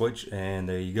 operate the switch, and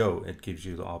there you go. It gives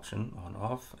you the option on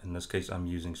off. In this case I'm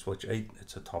using switch 8.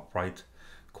 It's a top right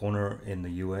corner in the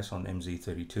US on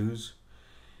MZ-32s.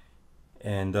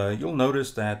 And you'll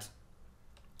notice that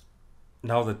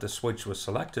now that the switch was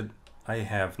selected, I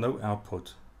have no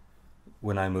output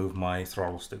when I move my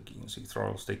throttle stick. You can see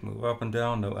throttle stick move up and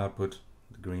down, no output.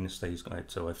 The green stays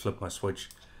right. So I flip my switch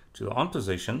to the on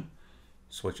position,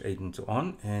 switch 8 into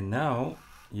on, and now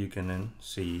you can then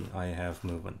see I have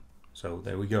movement. So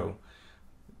there we go.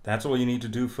 That's all you need to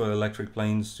do for electric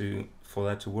planes for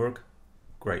that to work.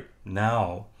 Great.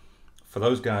 Now, for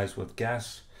those guys with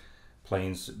gas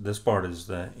planes, this part is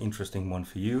the interesting one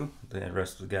for you. The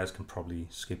rest of the guys can probably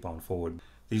skip on forward.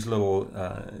 These little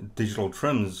digital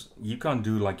trims, you can't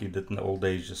do like you did in the old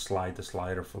days, just slide the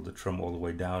slider for the trim all the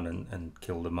way down and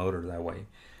kill the motor that way.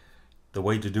 The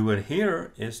way to do it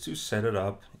here is to set it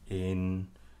up in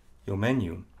your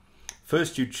menu.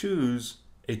 First you choose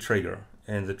a trigger,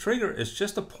 and the trigger is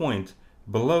just a point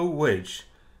below which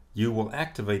you will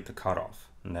activate the cutoff,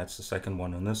 and that's the second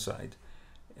one on this side.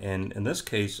 And in this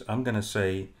case I'm gonna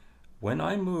say when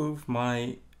I move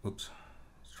my, oops,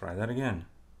 let's try that again.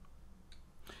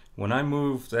 When I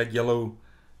move that yellow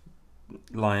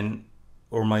line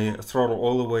or my throttle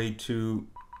all the way to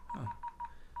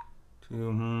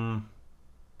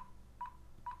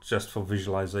just for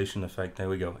visualization effect, there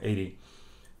we go, 80.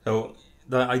 So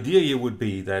the idea here would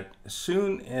be that as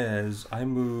soon as I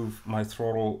move my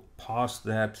throttle past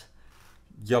that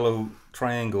yellow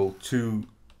triangle to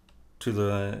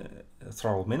the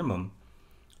throttle minimum,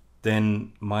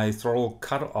 then my throttle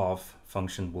cutoff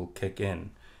function will kick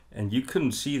in. And you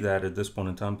couldn't see that at this point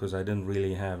in time because I didn't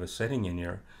really have a setting in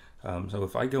here. So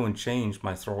if I go and change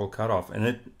my throttle cutoff, and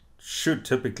it should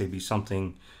typically be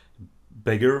something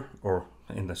bigger, or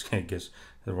in this case, I guess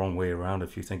the wrong way around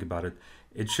if you think about it,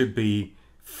 it should be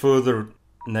further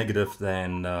negative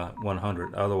than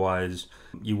 100. Otherwise,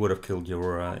 you would have killed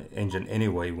your engine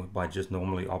anyway by just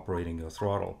normally operating your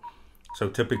throttle. So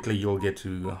typically you'll get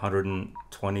to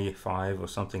 125 or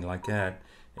something like that,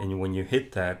 and when you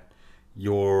hit that,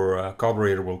 your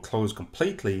carburetor will close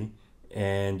completely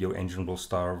and your engine will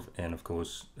starve, and of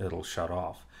course it'll shut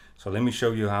off. So let me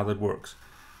show you how that works.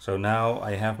 So now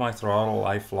I have my throttle,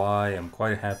 I fly, I'm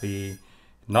quite happy,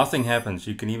 nothing happens.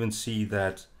 You can even see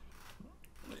that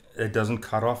it doesn't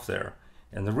cut off there.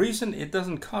 And the reason it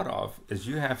doesn't cut off is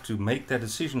you have to make that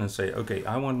decision and say, okay,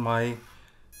 I want my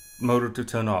motor to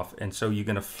turn off. And so you're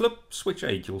going to flip switch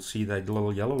 8. You'll see that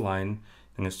little yellow line,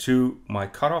 and it's to my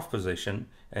cutoff position.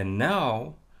 And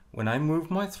now when I move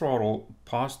my throttle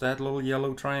past that little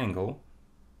yellow triangle,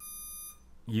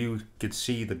 you could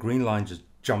see the green line just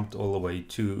jumped all the way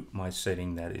to my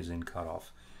setting that is in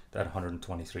cutoff, that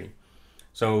 123.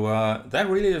 So that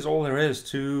really is all there is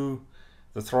to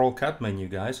the throttle cut menu,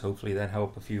 guys. Hopefully that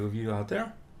helped a few of you out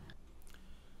there.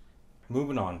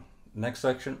 Moving on, next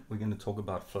section we're going to talk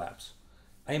about flaps.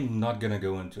 I am not going to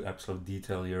go into absolute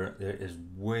detail here. There is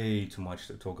way too much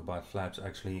to talk about flaps.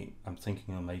 Actually, I'm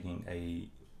thinking of making a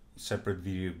separate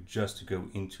video just to go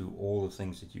into all the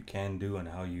things that you can do and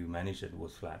how you manage it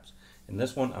with flaps. In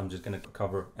this one I'm just going to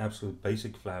cover absolute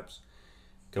basic flaps,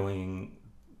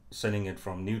 setting it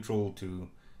from neutral to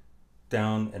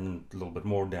down and a little bit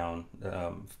more down,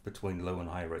 between low and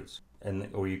high rates.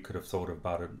 Or you could have thought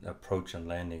about it approach and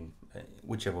landing,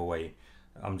 whichever way.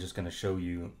 I'm just going to show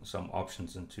you some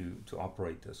options and to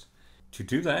operate this. To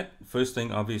do that, first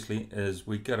thing obviously is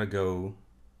we gotta go,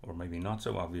 or maybe not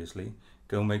so obviously,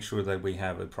 go make sure that we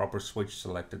have a proper switch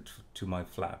selected to my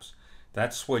flaps.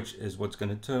 That switch is what's going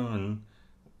to determine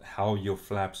how your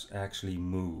flaps actually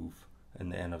move in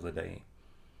the end of the day.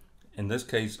 In this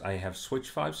case I have switch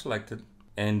 5 selected,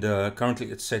 and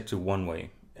currently it's set to one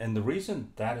way. And the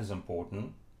reason that is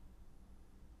important,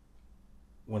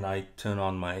 when I turn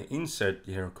on my inset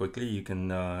here quickly, you can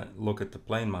look at the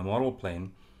plane, my model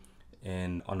plane,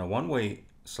 and on a one-way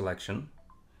selection,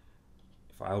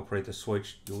 if I operate the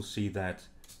switch, you'll see that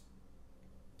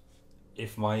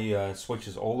if my switch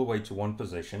is all the way to one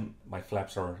position, my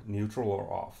flaps are neutral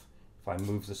or off. If I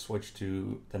move the switch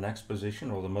to the next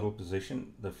position or the middle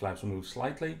position, the flaps move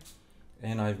slightly,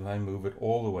 and if I move it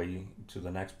all the way to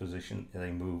the next position,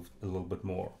 they move a little bit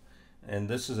more. And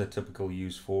this is a typical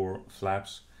use for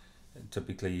flaps.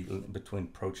 Typically between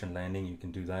approach and landing, you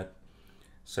can do that,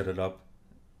 set it up.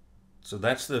 So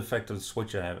that's the effect of the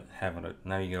switch I have on it.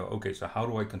 Now you go, okay, so how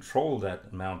do I control that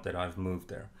amount that I've moved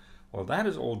there? Well, that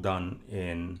is all done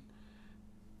in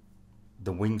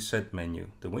the wing set menu.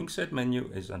 The wing set menu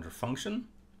is under function,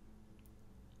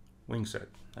 wing set.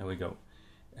 There we go.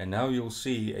 And now you'll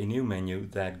see a new menu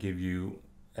that give you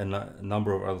a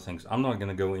number of other things. I'm not going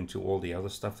to go into all the other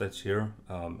stuff that's here.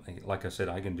 Like I said,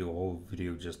 I can do a whole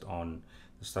video just on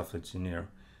the stuff that's in here.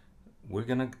 We're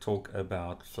going to talk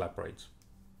about flap rates.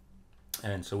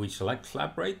 And so we select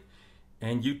flap rate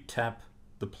and you tap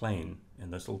the plane,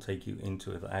 and this will take you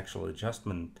into the actual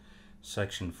adjustment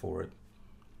section for it.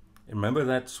 Remember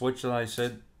that switch that I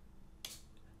said?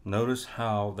 Notice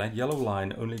how that yellow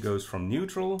line only goes from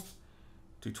neutral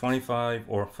to 25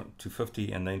 or to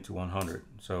 50 and then to 100.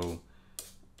 So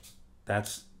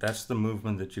that's the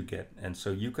movement that you get. And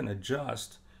so you can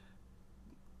adjust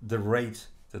the rate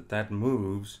that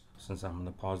moves, since I'm on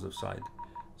the positive side.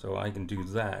 So I can do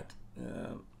that.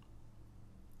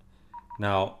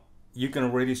 Now you can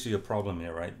already see a problem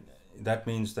here, right? That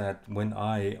means that when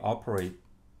I operate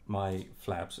my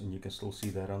flaps, and you can still see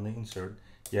that on the insert,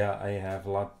 yeah, I have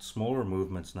a lot smaller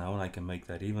movements now, and I can make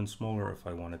that even smaller if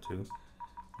I wanted to,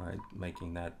 right?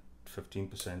 Making that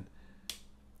 15%.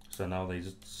 So now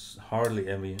there's hardly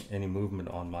any movement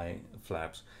on my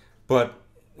flaps. But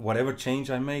whatever change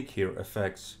I make here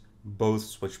affects both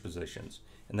switch positions.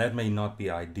 And that may not be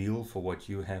ideal for what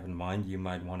you have in mind. You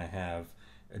might want to have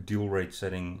a dual rate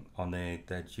setting on there,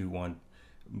 that you want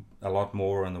a lot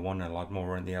more on the one and a lot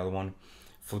more on the other one.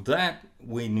 For that,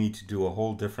 we need to do a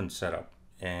whole different setup.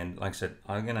 And like I said,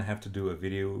 I'm going to have to do a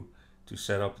video to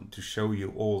set up and to show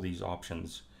you all these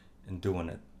options and doing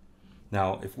it.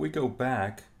 Now, if we go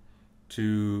back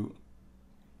to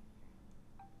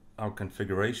our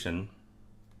configuration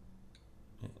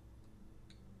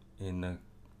in the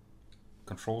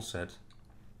control set,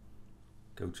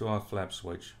 go to our flap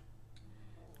switch,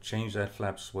 change that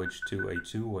flap switch to a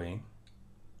two-way.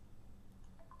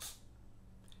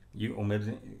 You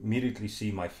immediately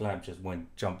see my flap just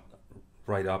jumped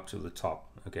right up to the top.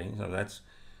 Okay, so that's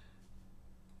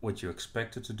what you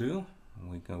expect it to do.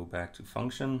 We go back to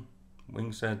function,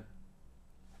 wing set,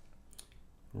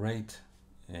 rate,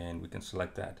 and we can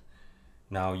select that.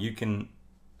 Now you can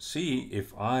see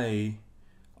if I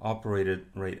operated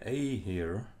rate A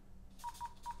here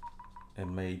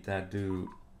and made that do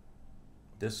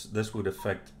this, this would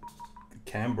affect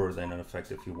camber then in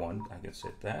effect. If you want, I can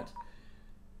set that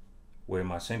where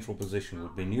my central position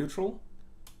would be neutral.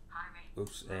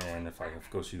 Oops, and if I of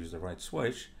course use the right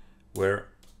switch, where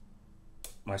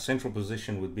my central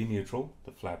position would be neutral,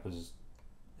 the flap is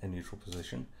in neutral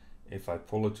position. If I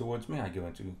pull it towards me, I go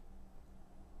into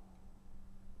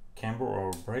camber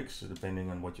or brakes, depending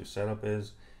on what your setup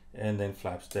is, and then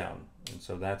flaps down. And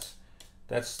so that's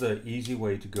the easy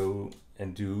way to go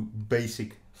and do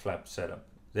basic flap setup.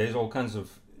 There's all kinds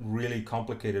of really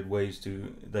complicated ways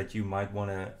that you might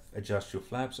want to adjust your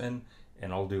flaps in,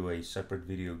 and I'll do a separate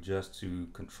video just to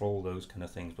control those kind of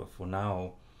things. But for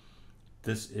now,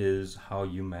 this is how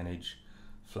you manage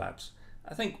flaps.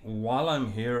 I think while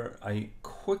I'm here, I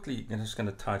quickly am just going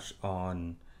to touch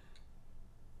on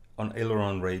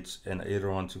aileron rates and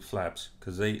aileron to flaps,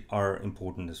 because they are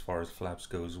important as far as flaps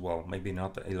go as well. Maybe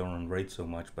not the aileron rate so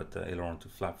much, but the aileron to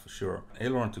flap for sure.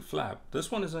 Aileron to flap,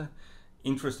 this one is an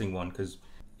interesting one, because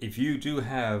if you do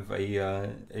have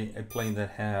a plane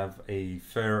that have a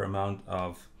fair amount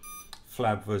of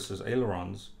flap versus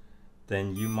ailerons,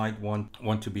 then you might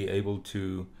want to be able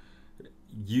to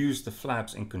use the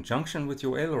flaps in conjunction with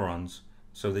your ailerons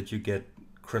so that you get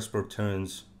crisper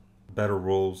turns, better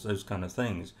rolls, those kind of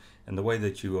things. And the way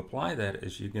that you apply that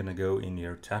is you're going to go in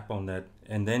here, tap on that,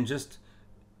 and then just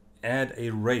add a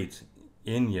rate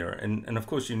in here. And of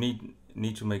course you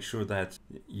need to make sure that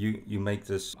you make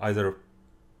this either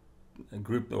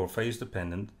group or phase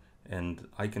dependent. And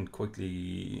I can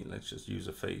quickly, let's just use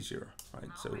a phase here, right?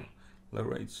 So low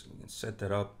rates, we can set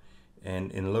that up,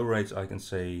 and in low rates I can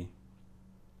say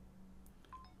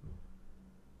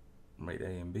rate A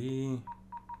and B.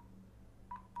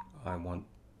 I want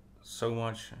so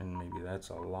much, and maybe that's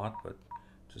a lot, but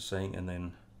just saying. And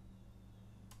then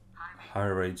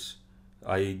higher rates,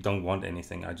 I don't want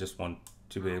anything. I just want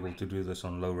to be able to do this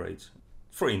on low rates.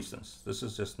 For instance, this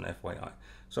is just an FYI.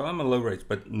 So I'm on low rates,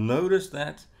 but notice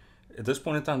that at this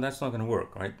point in time, that's not going to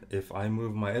work, right? If I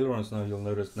move my ailerons now, you'll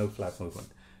notice no flap movement.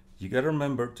 You got to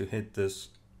remember to hit this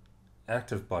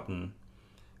active button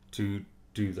to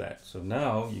do that. So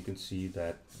now you can see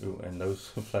that, ooh, and those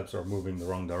flaps are moving the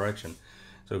wrong direction.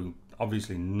 So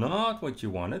obviously not what you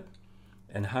wanted.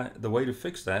 And the way to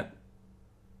fix that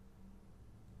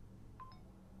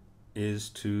is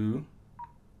to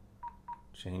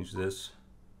change this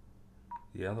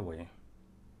the other way.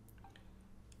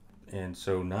 And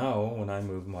so now when I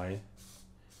move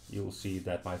you'll see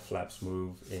that my flaps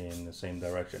move in the same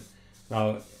direction.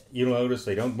 Now you'll notice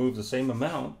they don't move the same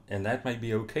amount, and that might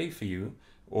be okay for you,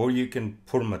 or you can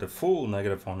put them at a full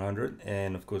 -100,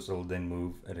 and of course they'll then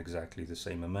move at exactly the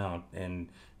same amount, and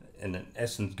in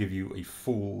essence give you a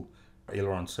full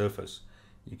aileron surface.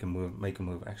 You can make a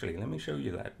move. Actually, let me show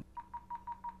you that.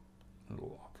 A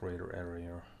little operator error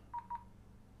here.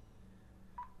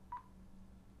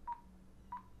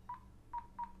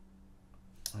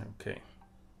 Okay.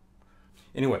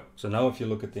 Anyway, so now if you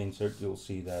look at the insert, you'll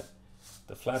see that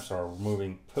the flaps are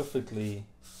moving perfectly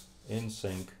in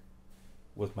sync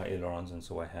with my ailerons, and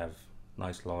so I have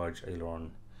nice large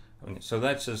aileron. So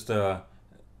that's just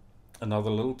another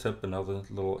little tip, another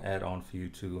little add-on for you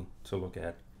to look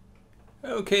at.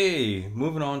 Okay,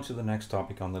 moving on to the next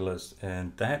topic on the list,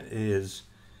 and that is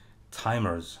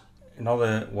timers.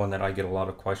 Another one that I get a lot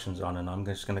of questions on, and I'm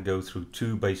just going to go through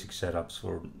two basic setups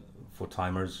for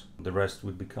timers. The rest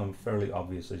would become fairly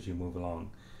obvious as you move along.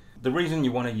 The reason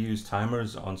you want to use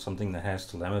timers on something that has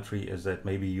telemetry is that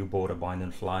maybe you bought a bind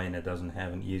and fly and it doesn't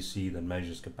have an ESC that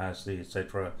measures capacity,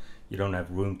 etc. You don't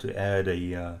have room to add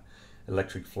a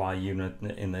electric fly unit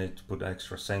in there to put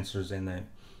extra sensors in there.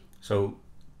 So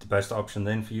the best option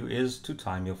then for you is to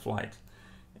time your flight,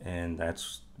 and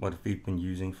that's what we've been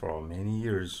using for many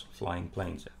years flying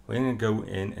planes. We're going to go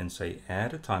in and say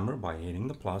add a timer by hitting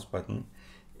the plus button,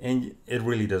 and it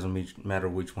really doesn't matter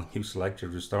which one you select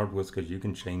to start with, because you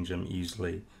can change them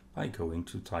easily by going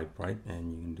to type right,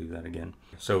 and you can do that again.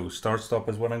 So start stop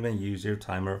is what I'm going to use here,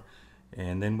 timer,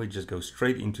 and then we just go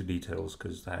straight into details,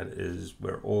 because that is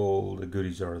where all the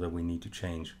goodies are that we need to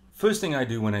change. First thing I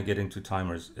do when I get into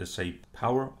timers is say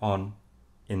power on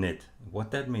init.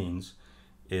 What that means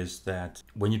is that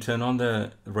when you turn on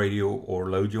the radio or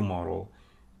load your model,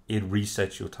 it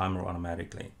resets your timer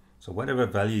automatically. So whatever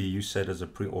value you set as a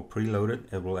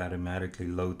preloaded, it will automatically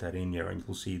load that in here, and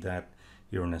you'll see that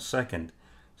here in a second.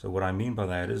 So what I mean by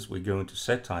that is we go into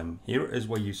set time. Here is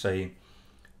where you say,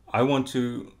 I want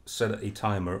to set a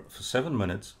timer for 7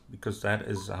 minutes, because that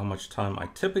is how much time I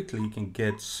typically can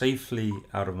get safely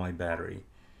out of my battery,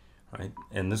 right?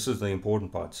 And this is the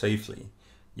important part, safely.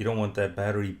 You don't want that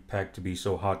battery pack to be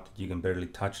so hot that you can barely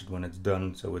touch it when it's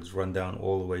done, so it's run down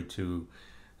all the way to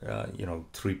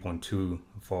 3.2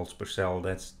 volts per cell.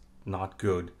 That's not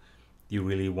good. You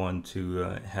really want to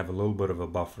have a little bit of a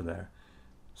buffer there.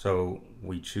 So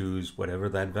we choose whatever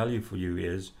that value for you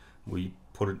is, we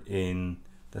put it in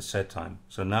the set time.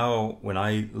 So now when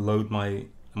I load my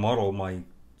model, my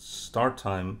start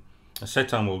time, set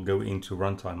time will go into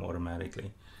runtime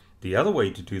automatically. The other way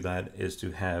to do that is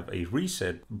to have a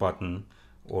reset button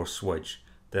or switch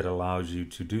that allows you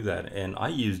to do that. And I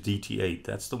use DT8.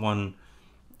 That's the one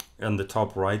on the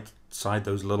top right side,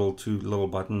 those two little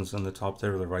buttons on the top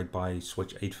there, the right by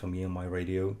switch 8 for me on my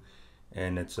radio.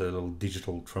 And it's a little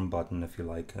digital trim button, if you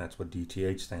like. That's what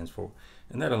DT8 stands for.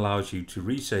 And that allows you to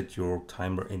reset your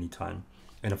timer anytime.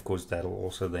 And of course, that'll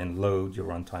also then load your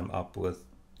runtime up with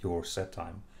your set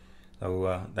time.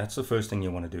 So that's the first thing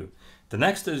you want to do. The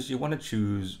next is you want to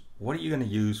choose what are you going to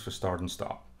use for start and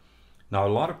stop. Now, a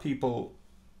lot of people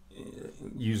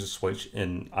use a switch,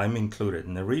 and I'm included.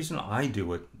 And the reason I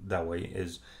do it that way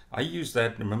is I use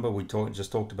that. Remember, we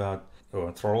just talked about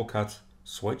a throttle cut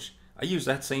switch. I use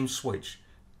that same switch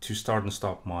to start and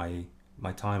stop my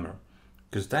timer,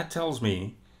 because that tells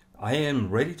me I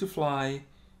am ready to fly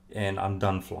and I'm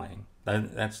done flying.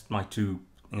 That's my two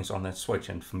things on that switch,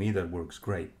 and for me that works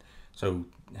great. So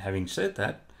having said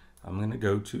that, I'm going to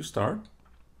go to start,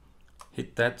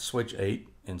 hit that switch 8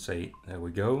 and say there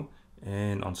we go,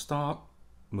 and on stop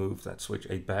move that switch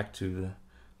 8 back to the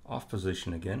off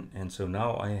position again. And so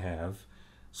now I have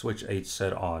switch 8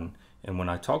 set on, and when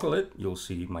I toggle it, you'll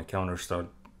see my counter start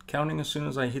counting as soon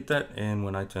as I hit that, and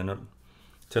when I turn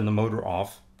the motor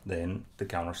off, then the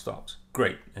counter stops.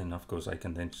 Great. And of course I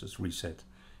can then just reset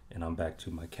and I'm back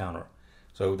to my counter.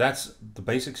 So that's the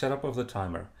basic setup of the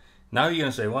timer. Now you're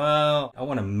going to say, well, I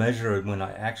want to measure it when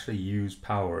I actually use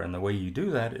power, and the way you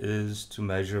do that is to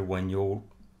measure when your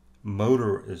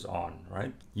motor is on,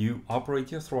 right? You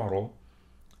operate your throttle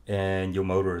and your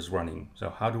motor is running. So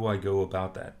how do I go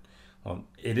about that? Well,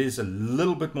 it is a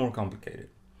little bit more complicated,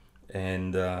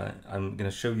 and I'm going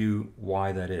to show you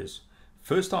why that is.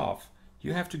 First off,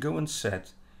 you have to go and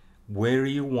set where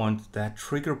you want that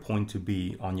trigger point to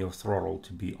be on your throttle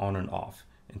to be on and off.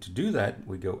 And to do that,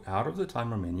 we go out of the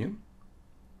timer menu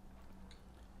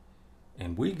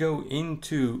and we go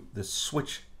into the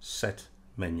switch set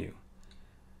menu.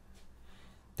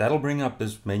 that'll bring up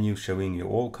this menu showing you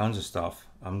all kinds of stuff.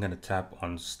 I'm going to tap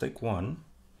on stick 1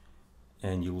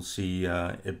 and you will see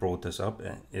it brought this up,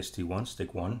 ST1,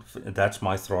 stick 1. That's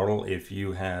my throttle. If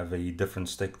you have a different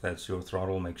stick that's your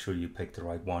throttle, make sure you pick the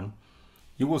right one.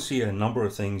 You will see a number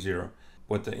of things here.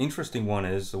 What the interesting one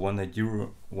is, the one that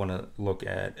you want to look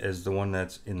at is the one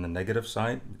that's in the negative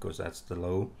side, because that's the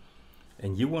low.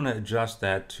 And you want to adjust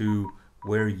that to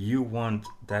where you want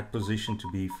that position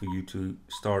to be for you to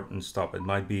start and stop. It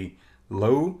might be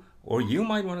low, or you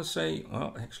might want to say,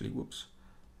 well, actually, whoops,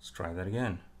 let's try that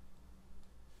again.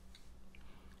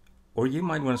 Or you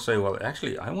might want to say, well,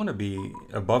 actually, I want to be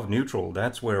above neutral.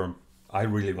 That's where I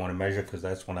really want to measure, because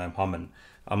that's when I'm humming.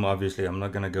 I'm not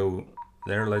going to go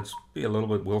there. Let's be a little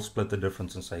bit, we'll split the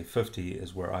difference and say 50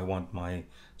 is where I want my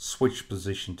switch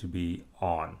position to be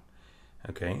on.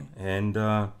 Okay, and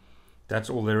that's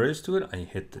all there is to it. I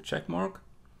hit the check mark.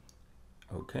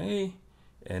 Okay,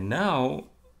 and now,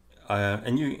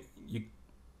 and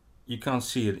you can't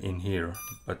see it in here,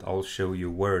 but I'll show you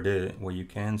where it is, where you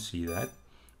can see that.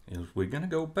 Is we're gonna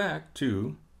go back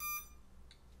to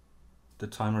the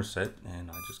timer set, and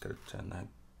I just gotta turn that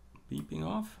beeping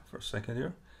off for a second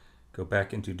here. Go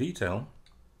back into detail,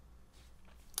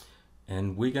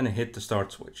 and we're gonna hit the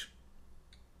start switch.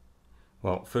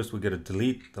 Well, first we gotta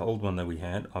delete the old one that we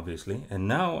had, obviously, and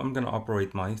now I'm gonna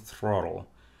operate my throttle.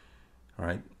 All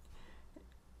right,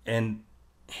 and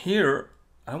here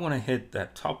I want to hit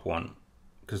that top one,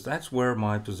 because that's where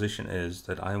my position is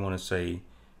that I want to say.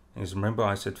 Because remember,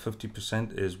 I said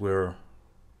 50% is where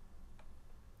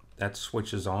that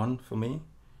switches on for me.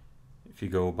 If you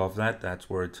go above that, that's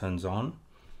where it turns on.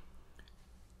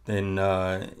 Then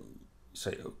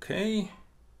say OK,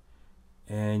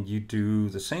 and you do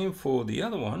the same for the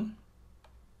other one.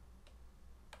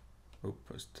 Oh,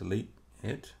 press delete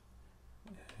it.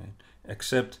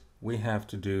 Except we have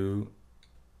to do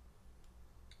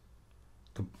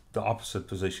the opposite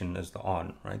position as the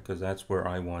on, right? Because that's where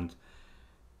I want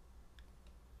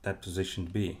that position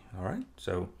to be. All right,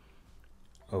 so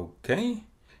okay,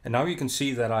 and now you can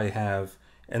see that I have,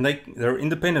 and they're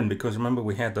independent, because remember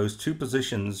we had those two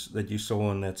positions that you saw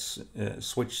in that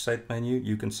switch set menu.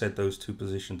 You can set those two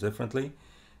positions differently,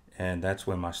 and that's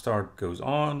when my start goes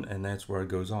on and that's where it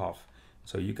goes off.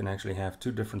 So you can actually have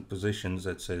two different positions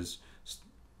that says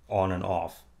on and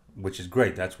off, which is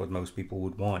great. That's what most people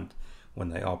would want when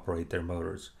they operate their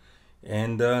motors.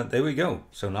 And there we go.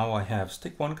 So now I have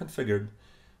stick 1 configured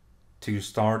to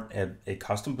start at a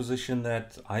custom position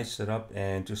that I set up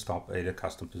and to stop at a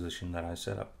custom position that I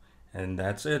set up. And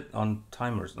that's it on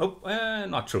timers. Oh,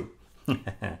 not true.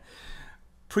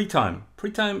 Pre-time.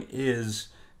 Pre-time is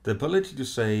the ability to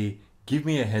say, give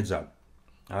me a heads up.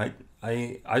 All right.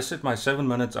 I set my 7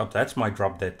 minutes up. That's my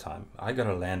drop dead time. I got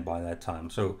to land by that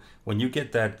time. So when you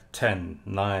get that 10,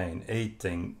 9, 8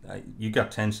 thing, you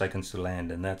got 10 seconds to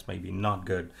land, and that's maybe not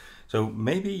good. So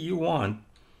maybe you want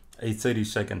a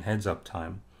 30-second heads up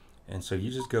time, and so you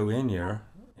just go in here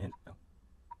and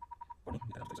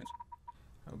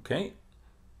okay,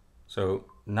 so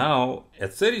now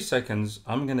at 30 seconds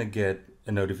I'm gonna get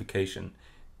a notification,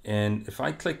 and if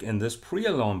I click in this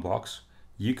pre-alarm box,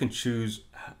 you can choose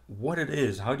what it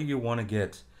is. How do you want to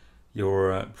get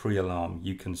your pre-alarm?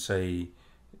 You can say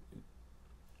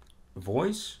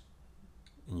voice,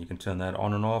 and you can turn that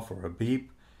on and off, or a beep.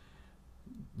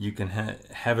 You can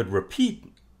have it repeat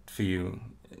for you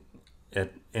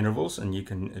at intervals, and you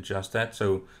can adjust that.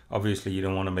 So obviously you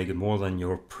don't want to make it more than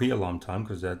your pre-alarm time,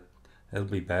 because that'll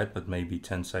be bad, but maybe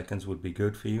 10 seconds would be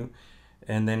good for you.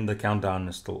 And then the countdown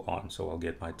is still on, so I'll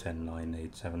get my 10, 9,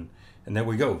 8, 7, and there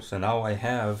we go. So now I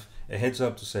have a heads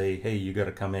up to say, hey, you got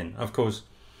to come in. Of course,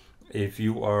 if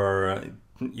you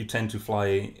tend to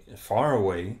fly far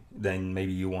away, then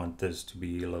maybe you want this to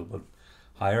be a little bit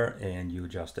higher, and you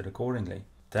adjust it accordingly.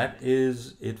 That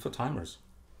is it for timers.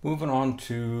 Moving on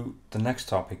to the next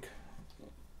topic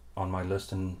on my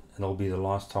list, and it'll be the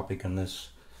last topic in this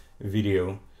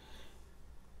video.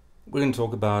 We're going to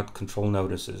talk about control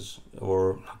notices,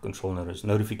 or not control notice,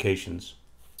 notifications.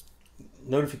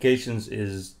 Notifications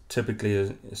is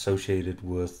typically associated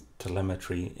with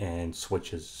telemetry and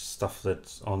switches, stuff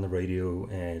that's on the radio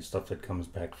and stuff that comes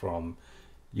back from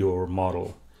your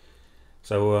model.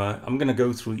 So I'm going to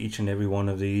go through each and every one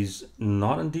of these,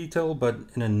 not in detail, but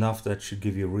in enough that should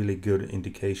give you a really good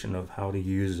indication of how to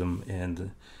use them and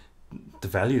the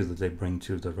value that they bring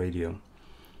to the radio.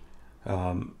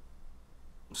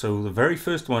 So the very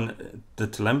first one, the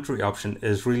telemetry option,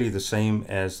 is really the same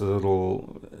as the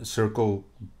little circle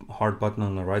heart button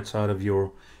on the right side of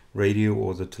your radio,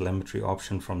 or the telemetry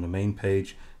option from the main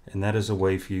page. And that is a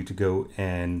way for you to go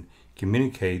and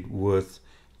communicate with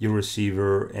your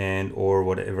receiver and or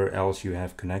whatever else you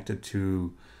have connected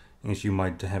to. As you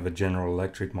might have a General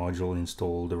Electric module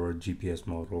installed or a GPS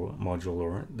module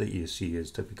or the ESC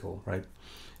is typical, right?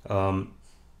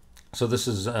 So this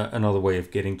is another way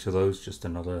of getting to those, just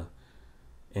another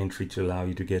entry to allow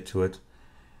you to get to it.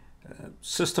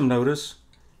 System notice.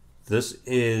 This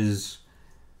is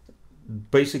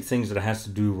basic things that has to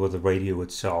do with the radio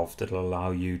itself that will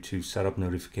allow you to set up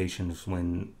notifications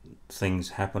when things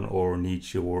happen or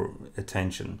need your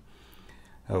attention.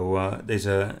 So there's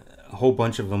a whole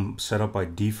bunch of them set up by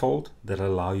default that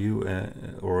allow you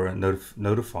or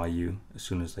notify you as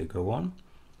soon as they go on.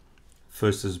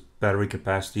 First is battery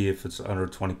capacity. If it's under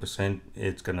 20%,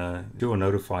 it's gonna do a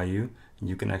notify you, and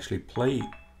you can actually play.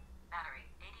 Battery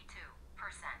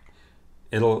 82%.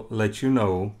 It'll let you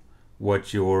know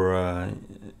what your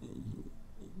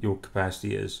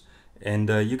capacity is, and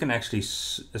you can actually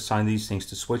assign these things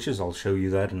to switches. I'll show you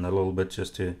that in a little bit,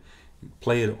 just to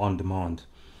play it on demand.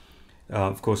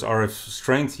 Of course, RF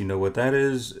strength, you know what that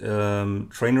is.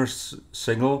 Trainer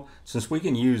signal. Since we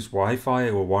can use Wi-Fi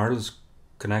or wireless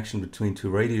connection between two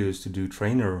radios to do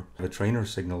a trainer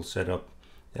signal setup,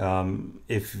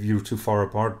 if you're too far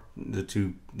apart, the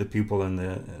pupil and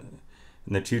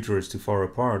the tutor is too far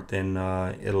apart, then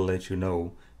it'll let you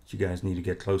know that you guys need to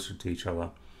get closer to each other.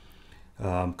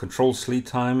 Control sleep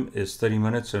time is 30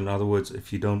 minutes. So in other words,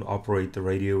 if you don't operate the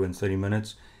radio in 30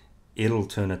 minutes, it'll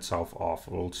turn itself off.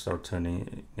 It'll start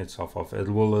turning itself off. It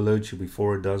will alert you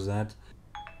before it does that.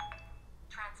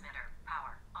 Transmitter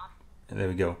power off. And there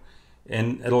we go.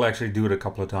 And it'll actually do it a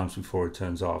couple of times before it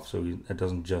turns off, so it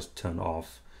doesn't just turn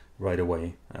off right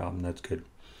away. That's good.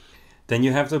 Then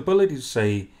you have the ability to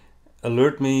say,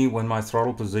 alert me when my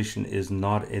throttle position is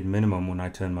not at minimum when I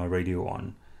turn my radio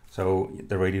on. So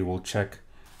the radio will check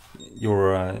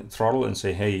your throttle and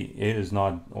say, hey, it is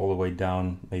not all the way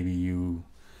down. Maybe you...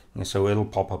 And so it'll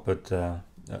pop up at a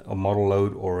model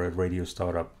load or a radio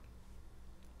startup.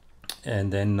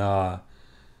 And then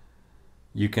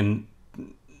you can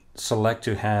select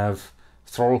to have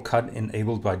throttle cut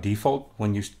enabled by default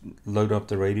when you load up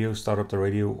the radio, start up the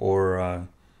radio, or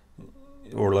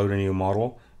load a new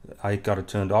model. I got it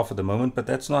turned off at the moment, but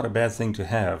that's not a bad thing to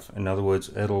have. In other words,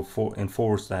 it'll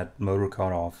enforce that motor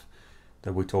cutoff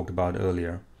that we talked about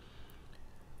earlier.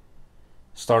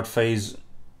 Start phase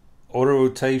auto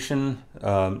rotation,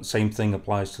 same thing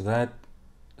applies to that.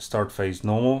 Start phase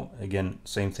normal, again,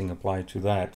 same thing applies to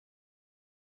that.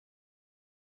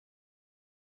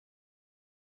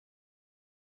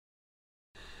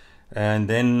 And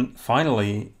then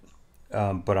finally,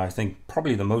 but I think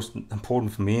probably the most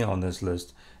important for me on this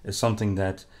list is something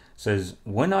that says,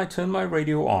 when I turn my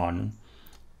radio on,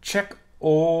 check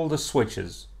all the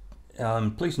switches.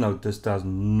 Please note this does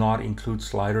not include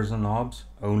sliders and knobs,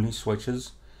 only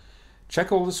switches. Check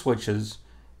all the switches.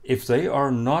 If they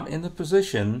are not in the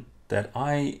position that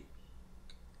I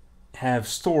have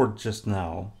stored just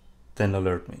now, then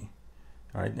alert me.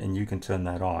 All right, and you can turn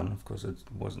that on. Of course, it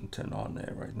wasn't turned on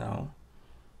there right now.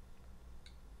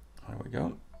 There we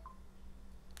go.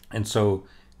 And so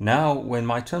now when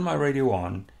I turn my radio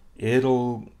on,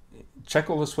 it'll check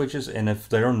all the switches, and if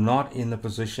they're not in the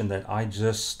position that I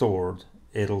just stored,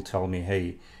 it'll tell me,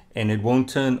 hey, and it won't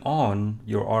turn on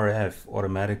your RF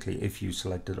automatically if you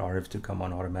selected RF to come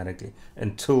on automatically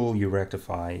until you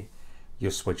rectify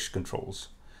your switch controls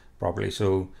properly.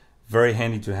 So very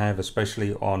handy to have,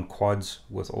 especially on quads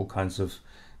with all kinds of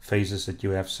phases that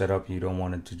you have set up. You don't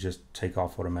want it to just take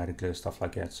off automatically or stuff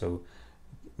like that. So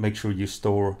make sure you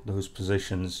store those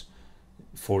positions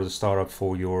for the startup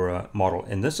for your model.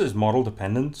 And this is model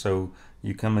dependent, so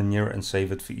you come in here and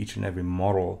save it for each and every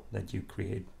model that you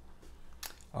create.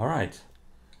 All right,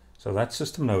 so that's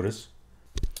system notice.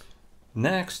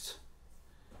 Next,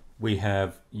 we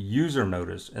have user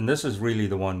notice, and this is really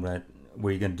the one that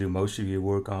where you're going to do most of your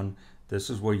work on. This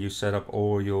is where you set up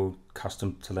all your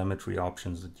custom telemetry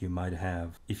options that you might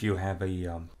have. If you have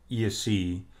a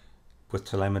ESC with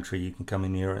telemetry, you can come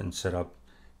in here and set up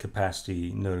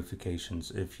capacity notifications.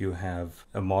 If you have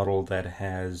a model that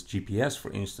has GPS,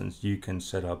 for instance, you can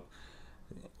set up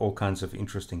all kinds of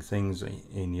interesting things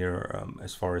in here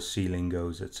as far as ceiling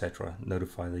goes, etc.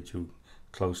 Notify that you're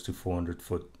close to 400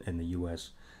 foot in the US,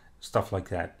 stuff like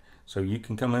that. So you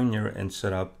can come in here and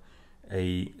set up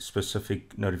a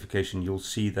specific notification. You'll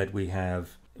see that we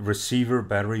have receiver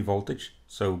battery voltage.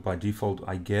 So by default,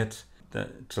 I get the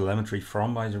telemetry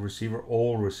from my receiver.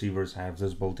 All receivers have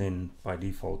this built in by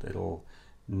default.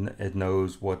 It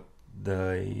knows what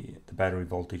the battery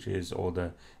voltage is, or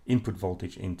the input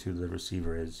voltage into the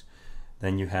receiver is.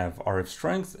 Then you have RF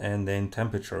strength and then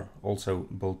temperature also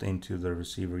built into the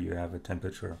receiver. You have a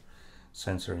temperature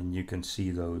sensor, and you can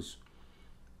see those.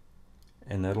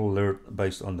 And that'll alert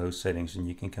based on those settings, and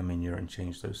you can come in here and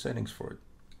change those settings for it.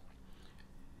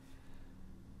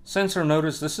 Sensor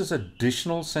notice, this is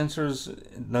additional sensors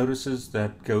notices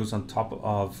that goes on top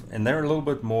of, and they're a little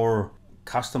bit more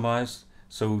customized.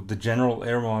 So the general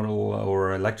air model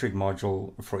or electric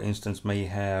module, for instance, may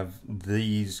have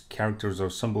these characters or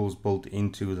symbols built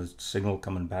into the signal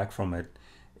coming back from it,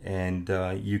 and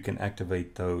you can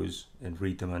activate those and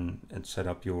read them and set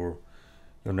up your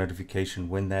notification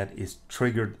when that is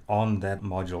triggered on that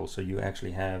module. So you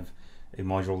actually have a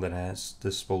module that has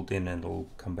this built in, and it'll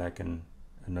come back and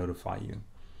notify you.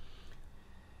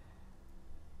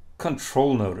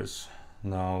 Control notice.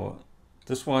 Now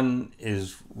this one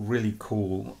is really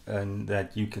cool, and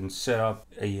that you can set up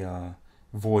a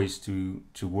voice to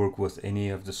work with any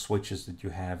of the switches that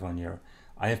you have on here.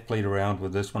 I have played around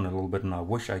with this one a little bit, and I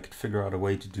wish I could figure out a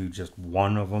way to do just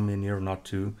one of them in here, not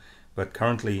two. But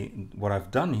currently what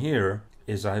I've done here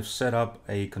is I've set up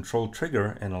a control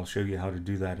trigger, and I'll show you how to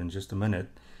do that in just a minute,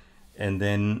 and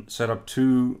then set up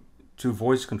two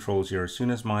voice controls here. As soon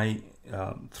as my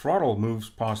throttle moves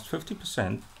past 50%,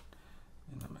 and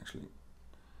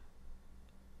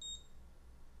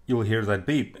you'll hear that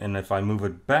beep, and if I move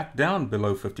it back down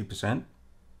below 50%,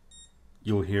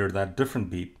 you'll hear that different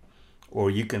beep. Or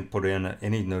you can put in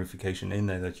any notification in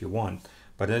there that you want,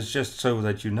 but it's just so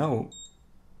that you know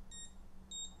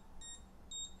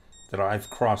that I've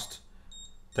crossed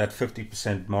that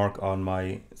 50% mark on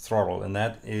my throttle, and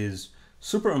that is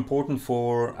super important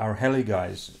for our heli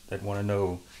guys that want to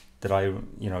know that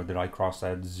I cross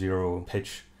that 0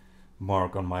 pitch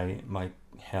mark on my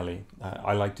heli.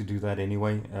 I like to do that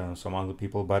anyway, some other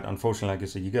people, but unfortunately, like I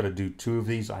said, you got to do 2 of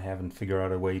these. I haven't figured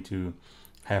out a way to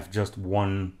have just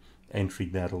one entry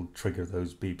that'll trigger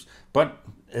those beeps, but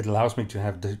it allows me to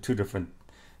have 2 different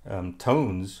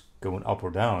tones going up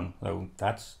or down, so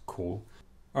that's cool.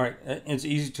 All right, it's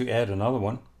easy to add another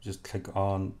one. Just click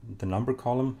on the number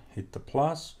column, hit the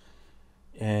plus,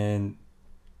 and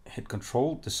hit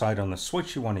control, decide on the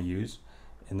switch you want to use.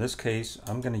 In this case,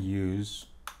 I'm going to use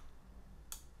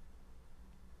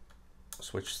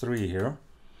switch 3 here,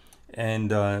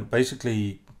 and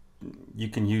basically you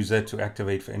can use that to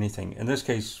activate for anything. In this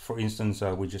case, for instance,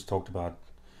 we just talked about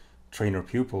trainer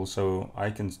pupil, so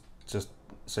I can just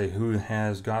say who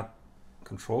has got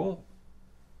control,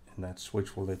 and that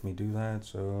switch will let me do that.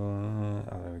 So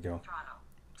there we go.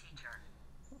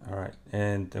 All right,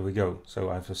 and there we go.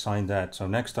 So I've assigned that. So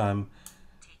next time,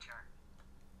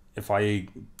 if I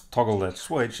toggle that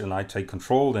switch and I take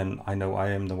control, then I know I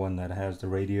am the one that has the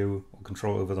radio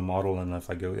control over the model. And if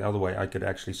I go the other way, I could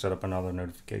actually set up another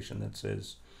notification that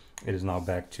says it is now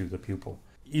back to the pupil.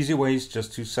 Easy ways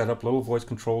just to set up little voice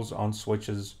controls on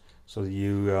switches so that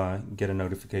you get a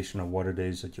notification of what it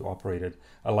is that you operated.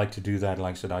 I like to do that.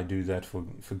 Like I said, I do that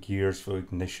for gears, for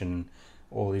ignition,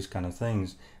 all these kind of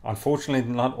things. Unfortunately,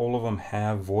 not all of them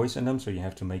have voice in them, so you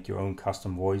have to make your own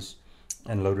custom voice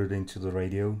and load it into the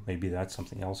radio. Maybe that's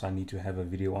something else I need to have a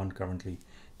video on. Currently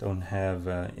don't have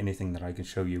anything that I can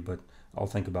show you, but I'll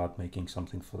think about making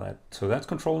something for that. So that's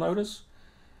control notice.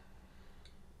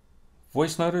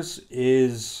 Voice notice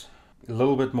is a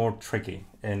little bit more tricky,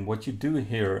 and what you do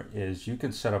here is you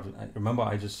can set up, remember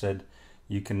I just said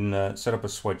you can set up a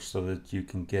switch so that you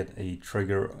can get a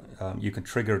trigger, you can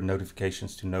trigger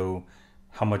notifications to know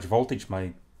how much voltage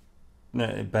my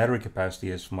battery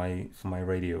capacity is for my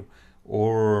radio,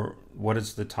 or what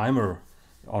is the timer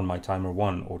on my timer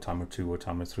 1 or timer 2 or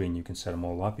timer 3, and you can set them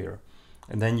all up here.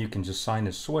 And then you can just assign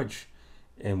a switch,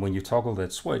 and when you toggle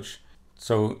that switch,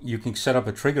 so you can set up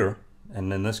a trigger,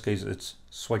 and in this case it's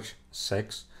switch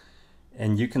 6,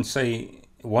 and you can say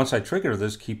once I trigger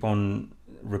this, keep on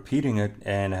repeating it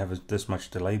and have this much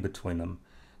delay between them.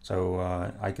 So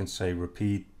I can say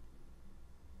repeat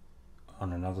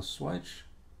on another switch.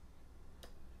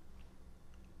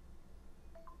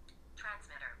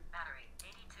 Transmitter battery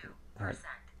 82%. Right.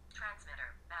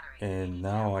 Transmitter battery. And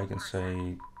now I can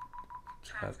say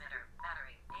Transmitter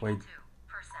battery 82%.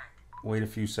 wait a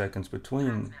few seconds between,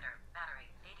 Transmitter battery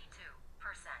 82%.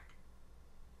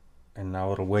 and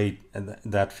now it'll wait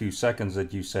that few seconds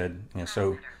that you said. Yeah,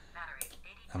 so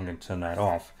I'm going to turn that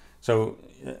off. So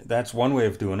that's one way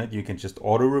of doing it. You can just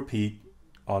auto repeat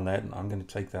on that, and I'm going to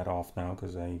take that off now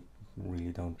because I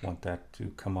really don't want that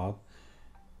to come up.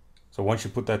 So once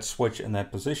you put that switch in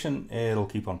that position, it'll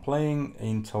keep on playing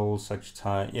until such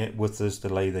time, with this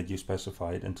delay that you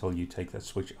specified, until you take that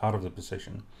switch out of the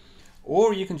position.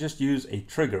 Or you can just use a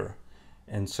trigger.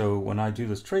 And so when I do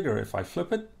this trigger, if I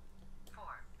flip it, 4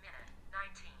 minutes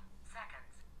 19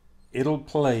 seconds. it'll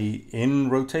play in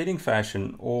rotating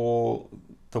fashion all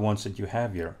the ones that you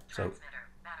have here. So, Transmitter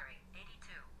battery 82%.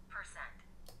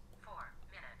 4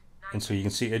 minute. and so you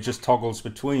can see it just toggles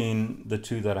between the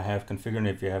two that I have configured. And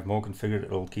if you have more configured,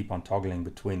 it'll keep on toggling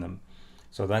between them.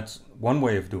 So that's one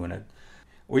way of doing it.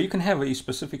 Or you can have a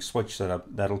specific switch set up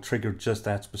that'll trigger just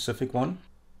that specific one.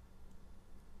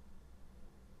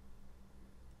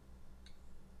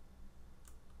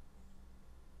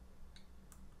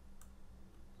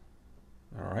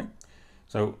 All right.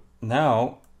 So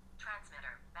now,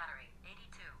 Transmitter battery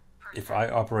 82%. if I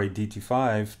operate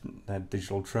DT5, that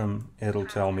digital trim, it'll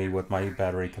tell me what my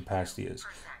battery capacity is.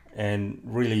 And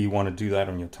really you want to do that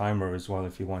on your timer as well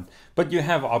if you want. But you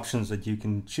have options that you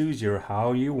can choose here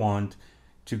how you want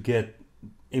to get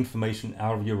information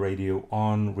out of your radio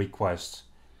on request,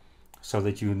 so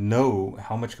that you know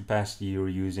how much capacity you're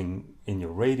using in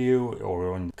your radio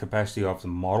or on capacity of the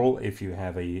model if you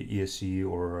have a ESC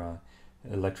or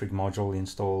electric module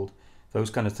installed. Those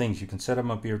kind of things. You can set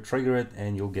them up here, trigger it,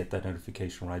 and you'll get that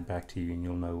notification right back to you and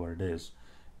you'll know what it is.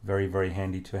 Very, very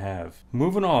handy to have.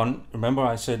 Moving on, remember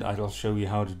I said I'll show you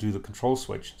how to do the control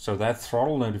switch. So that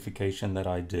throttle notification that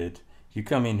I did, you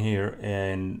come in here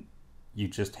and you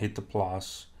just hit the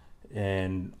plus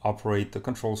and operate the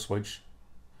control switch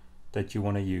that you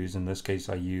want to use. In this case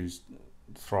I used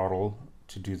throttle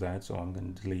to do that, so I'm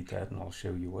going to delete that and I'll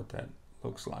show you what that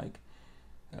looks like.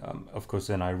 Of course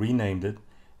then I renamed it,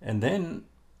 and then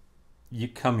you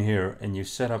come here and you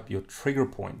set up your trigger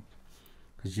point,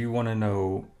 because you want to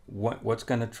know what's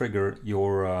going to trigger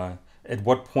your at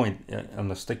what point on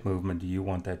the stick movement do you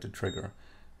want that to trigger.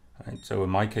 Right, so in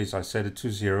my case I set it to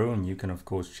 0, and you can of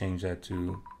course change that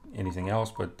to anything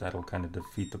else, but that'll kind of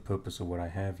defeat the purpose of what I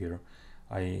have here.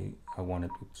 I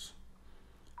wanted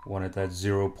that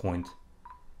 0 point.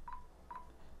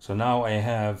 So now I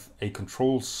have a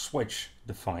control switch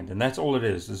defined, and that's all it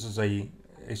is. This is a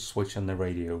switch on the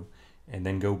radio. And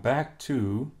then go back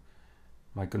to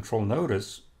my control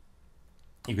notice.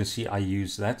 You can see I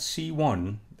use that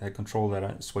C1, that control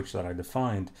switch that I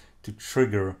defined, to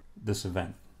trigger this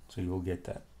event. So you'll get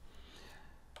that.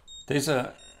 There's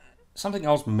something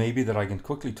else maybe that I can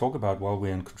quickly talk about while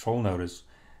we're in control notice.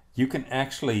 You can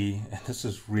actually, and this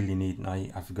is really neat, and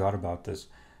I forgot about this.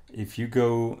 If you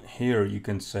go here, you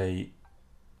can say,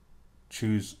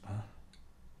 choose,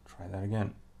 try that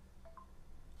again,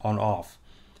 on off.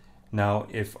 Now,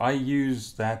 if I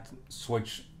use that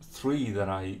switch 3 that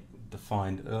I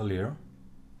defined earlier,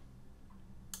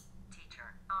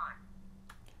 Teacher on.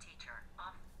 Teacher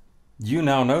off. you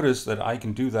now notice that I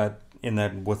can do that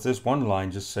with this one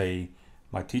line, just say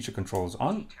my teacher control is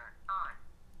on. Teacher on.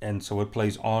 And so it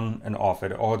plays on and off.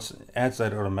 It adds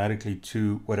that automatically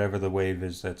to whatever the wave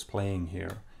is that's playing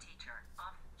here. Teacher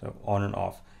off. So on and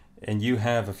off. And you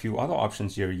have a few other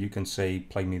options here. You can say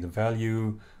play me the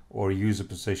value, or use a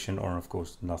position, or of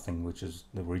course nothing, which is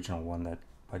the original one that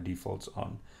by default's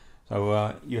on.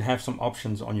 So you have some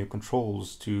options on your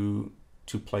controls to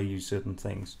play you certain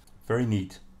things. Very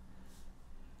neat.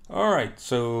 Alright,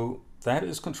 so that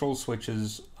is control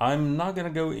switches. I'm not going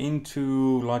to go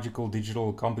into logical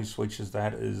digital combi switches.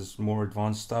 That is more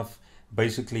advanced stuff.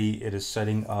 Basically, it is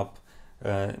setting up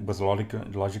with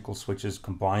logical switches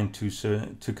combined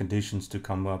two conditions to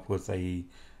come up with a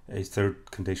third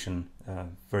condition.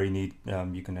 Very neat.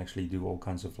 You can actually do all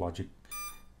kinds of logic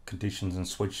conditions and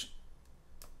switch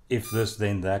if this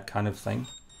then that kind of thing,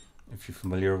 if you're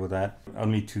familiar with that.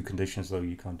 Only two conditions though.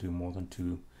 You can't do more than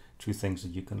two things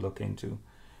that you can look into.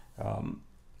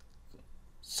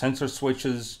 Sensor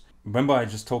switches, remember I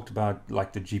just talked about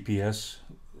like the GPS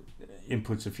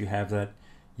inputs. If you have that,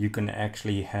 you can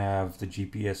actually have the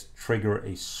GPS trigger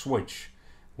a switch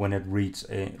when it reach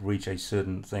a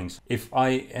certain things. If I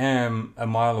am a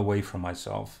mile away from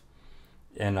myself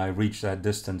and I reach that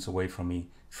distance away from me,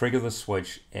 trigger the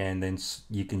switch, and then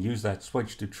you can use that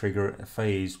switch to trigger a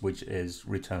phase, which is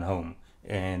return home,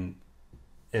 and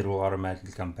it will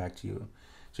automatically come back to you.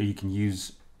 So you can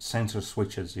use sensor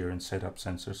switches here and set up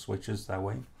sensor switches that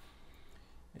way.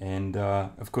 And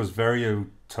of course vario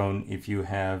tone, if you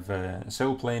have a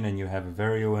sailplane and you have a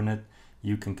vario in it,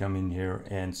 you can come in here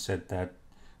and set that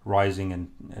rising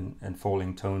and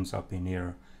falling tones up in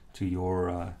here to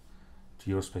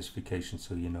your specification,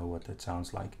 so you know what that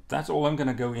sounds like. That's all I'm going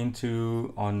to go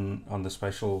into on the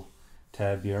special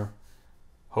tab here.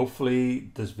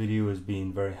 Hopefully this video has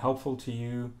been very helpful to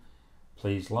you.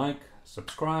 Please like,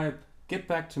 subscribe, get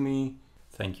back to me.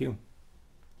 Thank you.